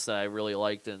moments that I really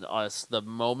liked in Us. The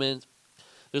moment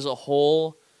there's a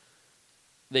whole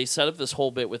they set up this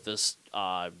whole bit with this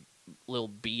little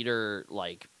beater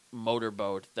like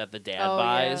motorboat that the dad Oh,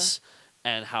 buys.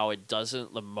 And how it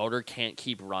doesn't, the motor can't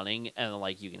keep running, and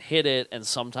like you can hit it, and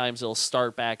sometimes it'll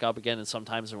start back up again, and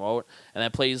sometimes it won't. And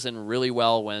that plays in really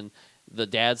well when the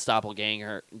dad's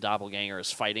doppelganger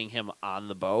is fighting him on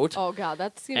the boat. Oh god,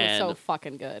 that scene is so And-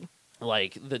 fucking good.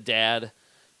 Like the dad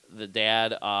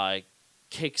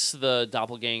kicks the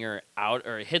doppelganger out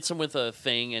or hits him with a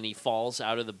thing, and he falls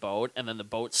out of the boat, and then the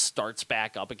boat starts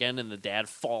back up again, and the dad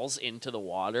falls into the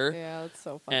water. Yeah, that's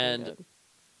so fucking And good.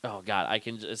 Oh God, I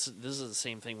can just. This is the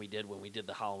same thing we did when we did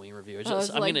the Halloween review. I was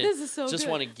like, this is so just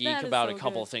good. want to geek That is about so a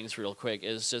couple good. of things real quick.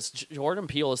 Is just Jordan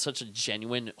Peele is such a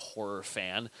genuine horror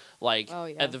fan. Like Oh,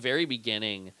 yeah. at the very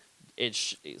beginning,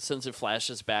 since it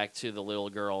flashes back to the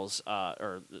little girl's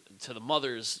or to the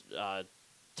mother's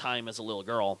time as a little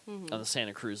girl Mm-hmm. on the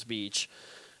Santa Cruz beach.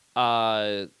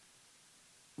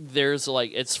 There's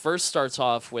like it first starts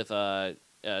off with a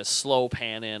slow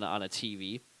pan in on a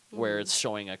TV. Where Mhm. it's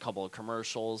showing a couple of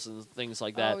commercials and things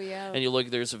like that. Oh, yeah. And you look,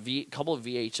 there's a couple of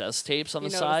VHS tapes on You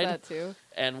the noticed side, that too?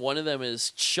 and one of them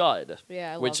is Chud,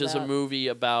 Yeah, I which love is that. a movie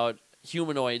about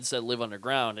humanoids that live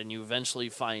underground, and you eventually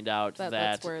find out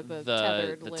That's where the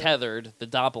the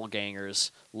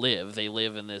doppelgangers live. They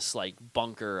live in this like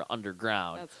bunker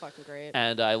underground. That's fucking great.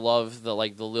 And I love the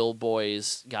little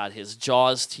boy's got his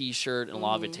Jaws T-shirt, and a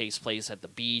lot of it Mhm. takes place at the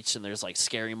beach, and there's like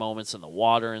scary moments in the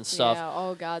water and stuff. Yeah,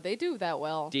 oh god, they do that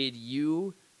well. Did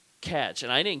you catch?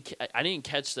 And I didn't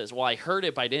catch this. Well, I heard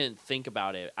it, but I didn't think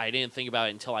about it. I didn't think about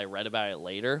it until I read about it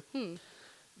later.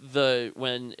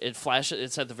 When it flashes,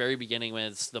 it's at the very beginning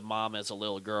when it's the mom as a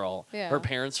little girl. Yeah. Her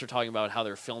parents are talking about how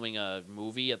they're filming a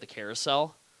movie at the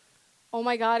carousel. Oh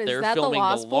my god, is They're that the filming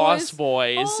Lost the Lost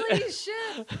Boys? Boys. Holy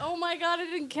shit! Oh my god, I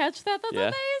didn't catch that. That's Yeah.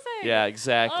 amazing. Yeah,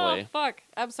 exactly. Oh fuck!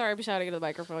 I'm sorry, I'm shouting into the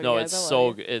microphone. No, you it's guys. I so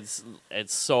love you. good.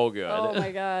 It's so good. Oh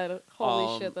my god!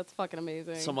 Holy Um, shit, that's fucking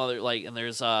amazing. Some other and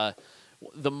there's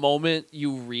the moment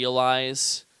you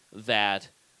realize that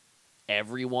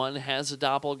everyone has a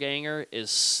doppelganger is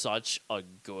such a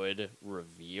good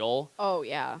reveal. Oh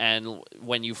yeah. And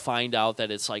when you find out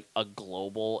that it's like a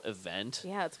global event,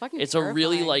 Yeah, it's fucking. it's a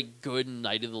really terrifying. like good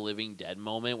Night of the Living Dead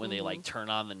moment when they like Mhm. turn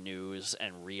on the news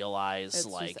and realize It's just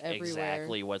like everywhere.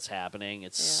 exactly what's happening.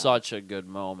 It's Yeah. such a good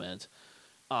moment.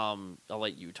 I'll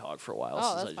let you talk for a while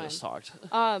Oh, since I that's just talked.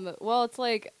 Well, it's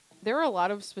like there were a lot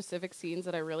of specific scenes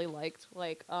that I really liked.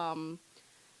 Like,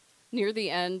 near the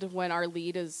end when our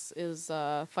lead is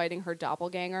fighting her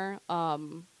doppelganger,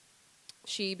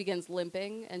 she begins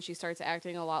limping and she starts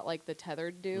acting a lot like the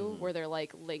tethered do, Mhm. where they're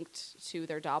like linked to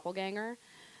their doppelganger,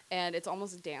 and it's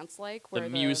almost dance like. The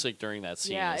music during that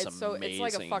scene yeah, is it's amazing. it's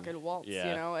like a fucking waltz, Yeah.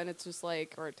 you know, and it's just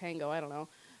like, or a tango, I don't know,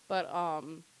 but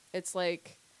it's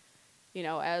like, you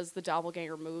know, as the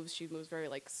doppelganger moves, she moves very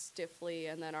like stiffly,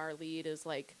 and then our lead is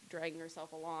like dragging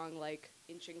herself along, like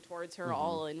inching towards her, Mhm.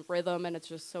 all in rhythm, and it's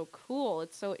just so cool.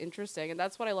 It's so interesting, and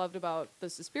that's what I loved about the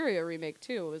Suspiria remake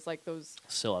too. Was like those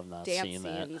Still have not dance seen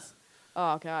that. scenes.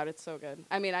 Oh god, it's so good.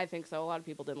 I mean, I think so. A lot of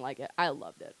people didn't like it. I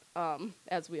loved it,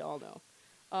 as we all know.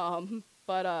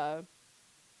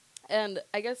 And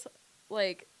I guess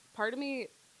like part of me,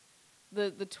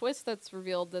 the twist that's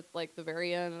revealed at like the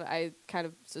very end, I kind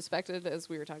of suspected, as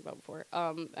we were talking about before.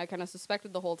 I kind of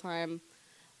suspected the whole time,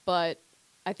 but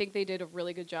I think they did a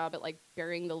really good job at like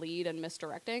burying the lead and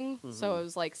misdirecting. So it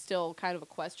was like still kind of a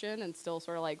question and still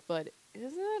sort of like, but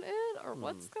is it or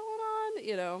what's going on?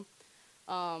 You know.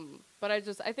 But I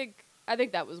think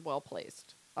that was well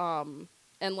placed.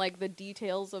 And like the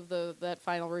details of that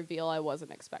final reveal, I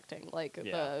wasn't expecting. Like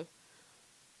the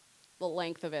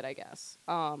length of it, I guess.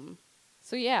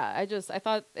 So yeah, I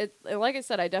thought it. Like I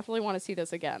said, I definitely want to see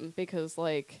this again because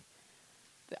like,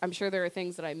 I'm sure there are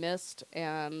things that I missed,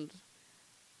 and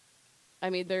I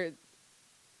mean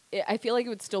I feel like it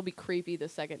would still be creepy the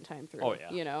second time through. Oh,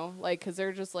 yeah. You know, like because there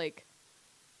are just like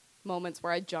moments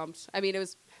where I jumped. I mean, it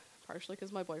was partially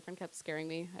because my boyfriend kept scaring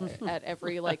me at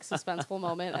every like suspenseful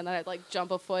moment, and then I'd like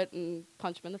jump a foot and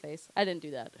punch him in the face. I didn't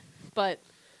do that, but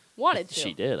wanted to.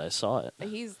 She did. I saw it.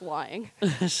 He's lying.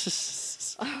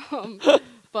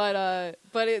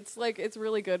 But it's like it's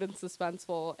really good and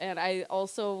suspenseful, and I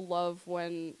also love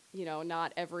when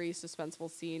not every suspenseful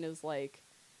scene is like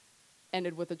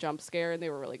ended with a jump scare, and they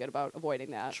were really good about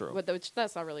avoiding that. True. But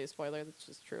that's not really a spoiler. That's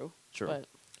just true. True. But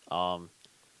that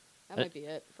might be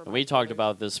it. For we talked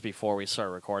about this before we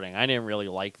started recording. I didn't really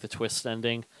like the twist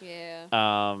ending. Yeah.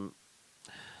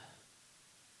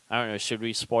 I don't know. Should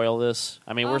we spoil this?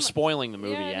 I mean, we're spoiling the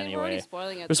movie yeah, I mean, anyway. We're already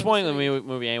spoiling it. We're so spoiling the listening-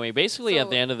 movie anyway. Basically, so at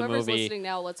the end of the whoever's movie, listening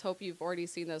now, let's hope you've already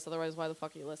seen this. Otherwise, why the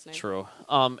fuck are you listening? true.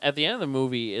 At the end of the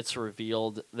movie, it's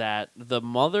revealed that the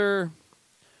mother.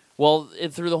 Well,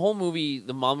 through the whole movie,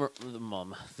 the mother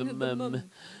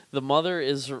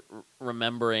is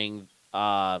remembering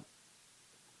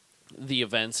the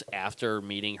events after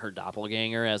meeting her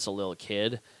doppelganger as a little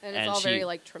kid, And it's all very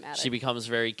like traumatic. she becomes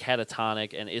very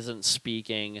catatonic and isn't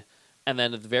speaking. And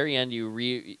then at the very end, you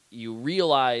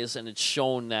realize, and it's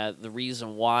shown that the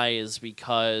reason why is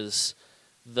because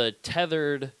the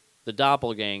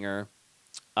doppelganger,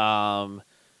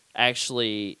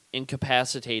 actually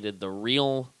incapacitated the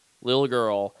real little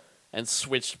girl and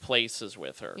switched places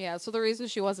with her. Yeah, so the reason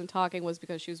she wasn't talking was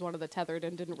because she was one of the tethered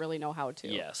and didn't really know how to.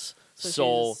 Yes. So she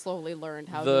So just slowly learned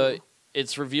how to.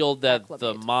 it's revealed that the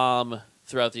acclimate. mom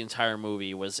throughout the entire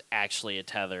movie was actually a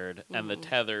tethered, and the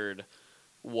tethered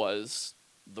was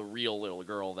the real little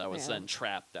girl that was Yeah. then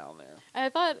trapped down there. I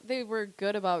thought they were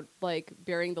good about like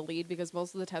burying the lead because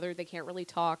most of the tethered they can't really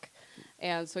talk,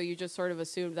 and so you just sort of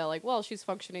assumed that like, well, she's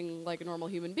functioning like a normal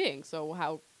human being, so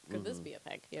how could this be a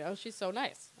thing? She's so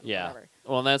nice. Yeah. Whatever.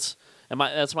 Well,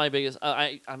 that's my biggest.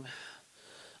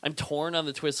 I'm torn on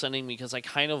the twist ending because I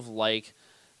kind of like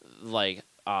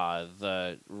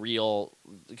the real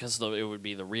because it would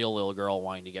be the real little girl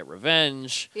wanting to get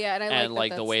revenge. Yeah, and I and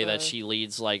like the way that she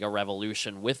leads like a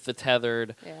revolution with the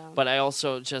tethered. Yeah. But I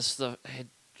also just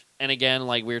and again,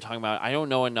 like we were talking about, I don't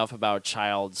know enough about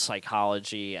child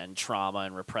psychology and trauma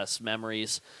and repressed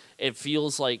memories. It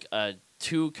feels like a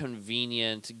too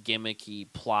convenient, gimmicky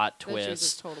plot That she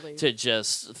just twist totally. to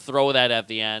just throw that at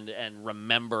the end and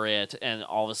remember it, and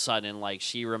all of a sudden, like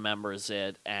she remembers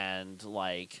it, and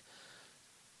like.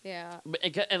 Yeah.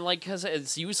 And like, because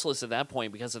it's useless at that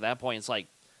point, because at that point it's like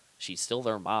she's still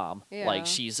their mom. Yeah. Like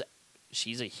she's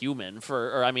a human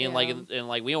or I mean, like, Yeah. and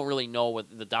like we don't really know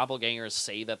what the doppelgangers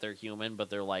say that they're human, but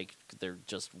they're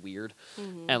just weird,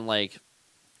 and like,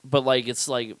 but like it's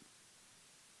like,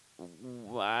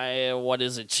 why? What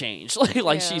does it change? like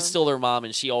Yeah. she's still their mom,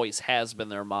 and she always has been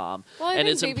their mom, Well, I and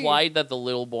think it's maybe- implied that the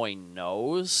little boy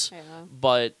knows, Yeah.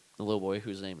 but. The little boy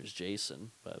whose name is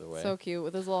Jason, by the way. So cute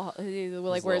with his little. He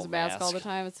like wears a little mask all the mask.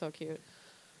 time. It's so cute.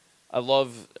 I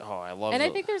love. And I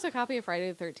think there's a copy of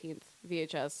Friday the 13th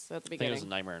VHS at the I think it was beginning.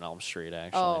 Nightmare on Elm Street,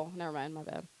 actually. Oh, never mind. My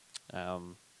bad. But I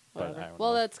Whatever. don't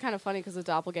Well, know. that's kind of funny because the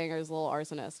doppelganger is a little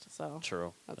arsonist. So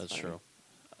True. That's That's funny. true.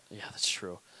 Yeah, that's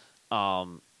true.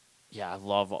 Yeah, I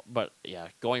love. But yeah,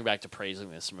 going back to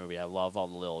praising this movie, I love all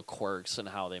the little quirks and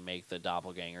how they make the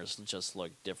doppelgangers just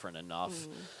look different enough.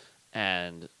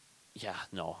 And yeah,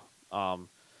 no.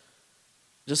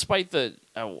 Despite the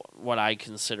what I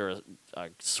consider a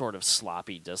sort of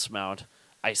sloppy dismount,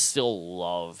 I still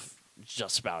love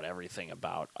just about everything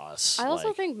about Us. I also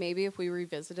Like, think maybe if we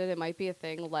revisit it, it might be a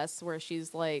thing less where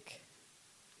she's like.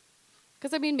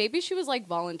 Because, I mean, maybe she was, like,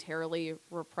 voluntarily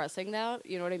repressing that.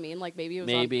 You know what I mean? Like, maybe it was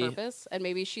Maybe. on purpose. And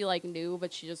maybe she, like, knew,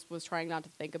 but she just was trying not to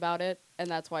think about it. And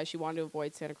that's why she wanted to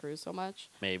avoid Santa Cruz so much.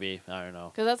 maybe, I don't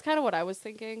know. Because that's kind of what I was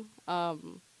thinking.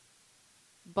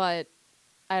 But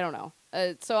I don't know.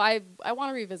 So I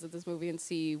want to revisit this movie and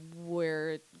see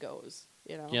where it goes,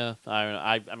 you know? Yeah,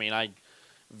 I mean, I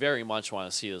very much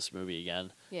want to see this movie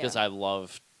again because Yeah. I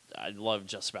love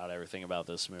just about everything about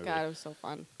this movie. God, it was so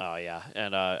fun. Oh yeah,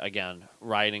 and again,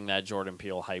 riding that Jordan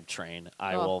Peele hype train,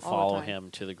 I Oh, all will the follow time.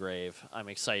 him to the grave. I'm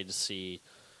excited to see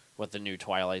what the new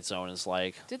Twilight Zone is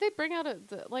like. Did they bring out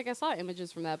like I saw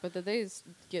images from that, but did they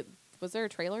get? Was there a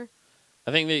trailer?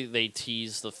 I think they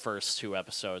teased the first 2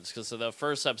 episodes because the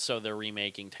first episode they're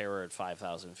remaking Terror at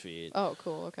 5,000 Feet. Oh,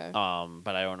 cool. Okay.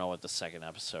 But I don't know what the second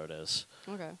episode is.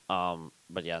 Okay.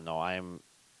 But yeah, no, I'm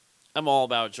all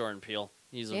about Jordan Peele.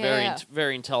 He's a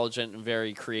very intelligent and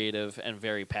very creative and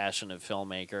very passionate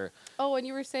filmmaker. Oh, and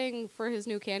you were saying for his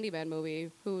new Candyman movie,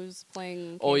 who's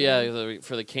playing? Candyman? Oh yeah,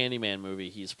 for the Candyman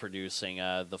movie, he's producing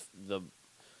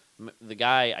the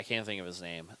guy, I can't think of his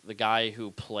name. The guy who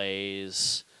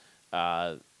plays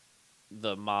the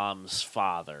mom's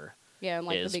father. Yeah, and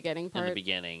like the beginning part. In the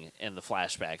beginning, and the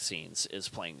flashback scenes, is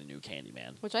playing the new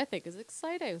Candyman. Which I think is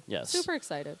exciting. Yes. Super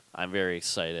excited. I'm very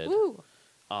excited. Woo!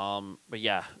 But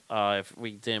yeah, if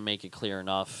we didn't make it clear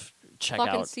enough, check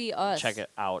See Us. Check it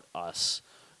out, Us.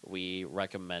 We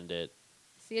recommend it.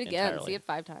 See it again. Entirely. See it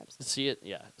 5 times. See it,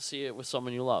 yeah. See it with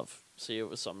someone you love. See it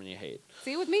with someone you hate.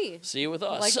 See it with me. See it with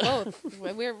us. Like both.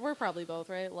 we're probably both,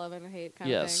 right? Love and hate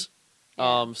kind of thing. Yes.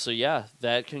 Yeah. So yeah,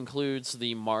 that concludes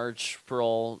the March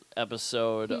Pearl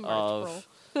episode of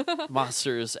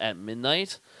Monsters at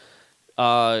Midnight.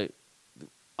 I'll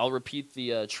repeat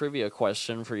the trivia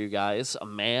question for you guys.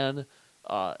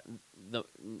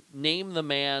 Name the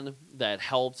man that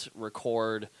helped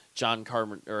record John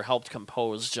Carpenter or helped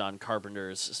compose John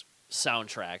Carpenter's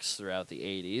soundtracks throughout the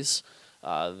 80s.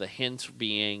 The hint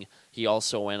being he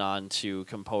also went on to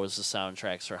compose the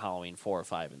soundtracks for Halloween 4,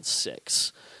 5, and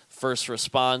 6. First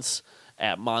response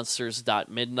at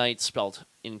monsters.midnight, spelled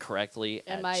incorrectly,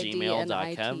 at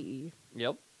gmail.com.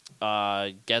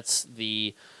 Yep. Gets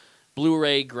the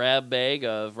Blu-ray grab bag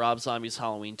of Rob Zombie's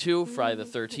Halloween 2, Friday the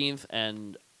 13th,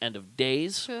 and End of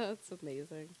Days. That's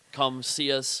amazing. Come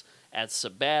see us at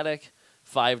Sabbatic,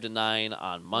 5 to 9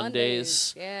 on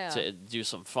Mondays. Yeah. To do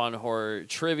some fun horror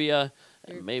trivia.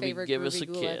 Your And maybe favorite give us a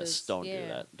groovy kiss. goulettes. Don't do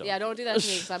that. Don't do that to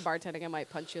me because I'm bartending. I might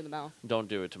punch you in the mouth. Don't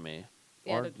do it to me.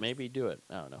 Yeah, Or maybe do it.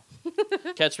 I don't know.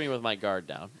 Catch me with my guard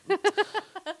down.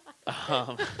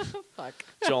 Fuck.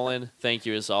 Jolyn, thank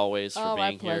you as always for my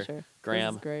being pleasure. here.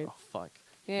 Graham. This is great. Oh, fuck.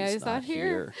 Yeah, he's not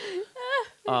here.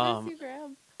 I miss you,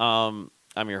 Graham.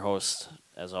 I'm your host,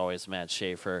 as always, Matt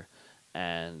Schaefer.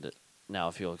 And now,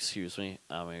 if you'll excuse me,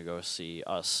 I'm going to go see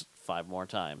Us 5 more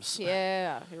times.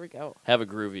 Yeah, here we go. Have a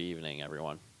groovy evening,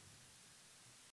 everyone.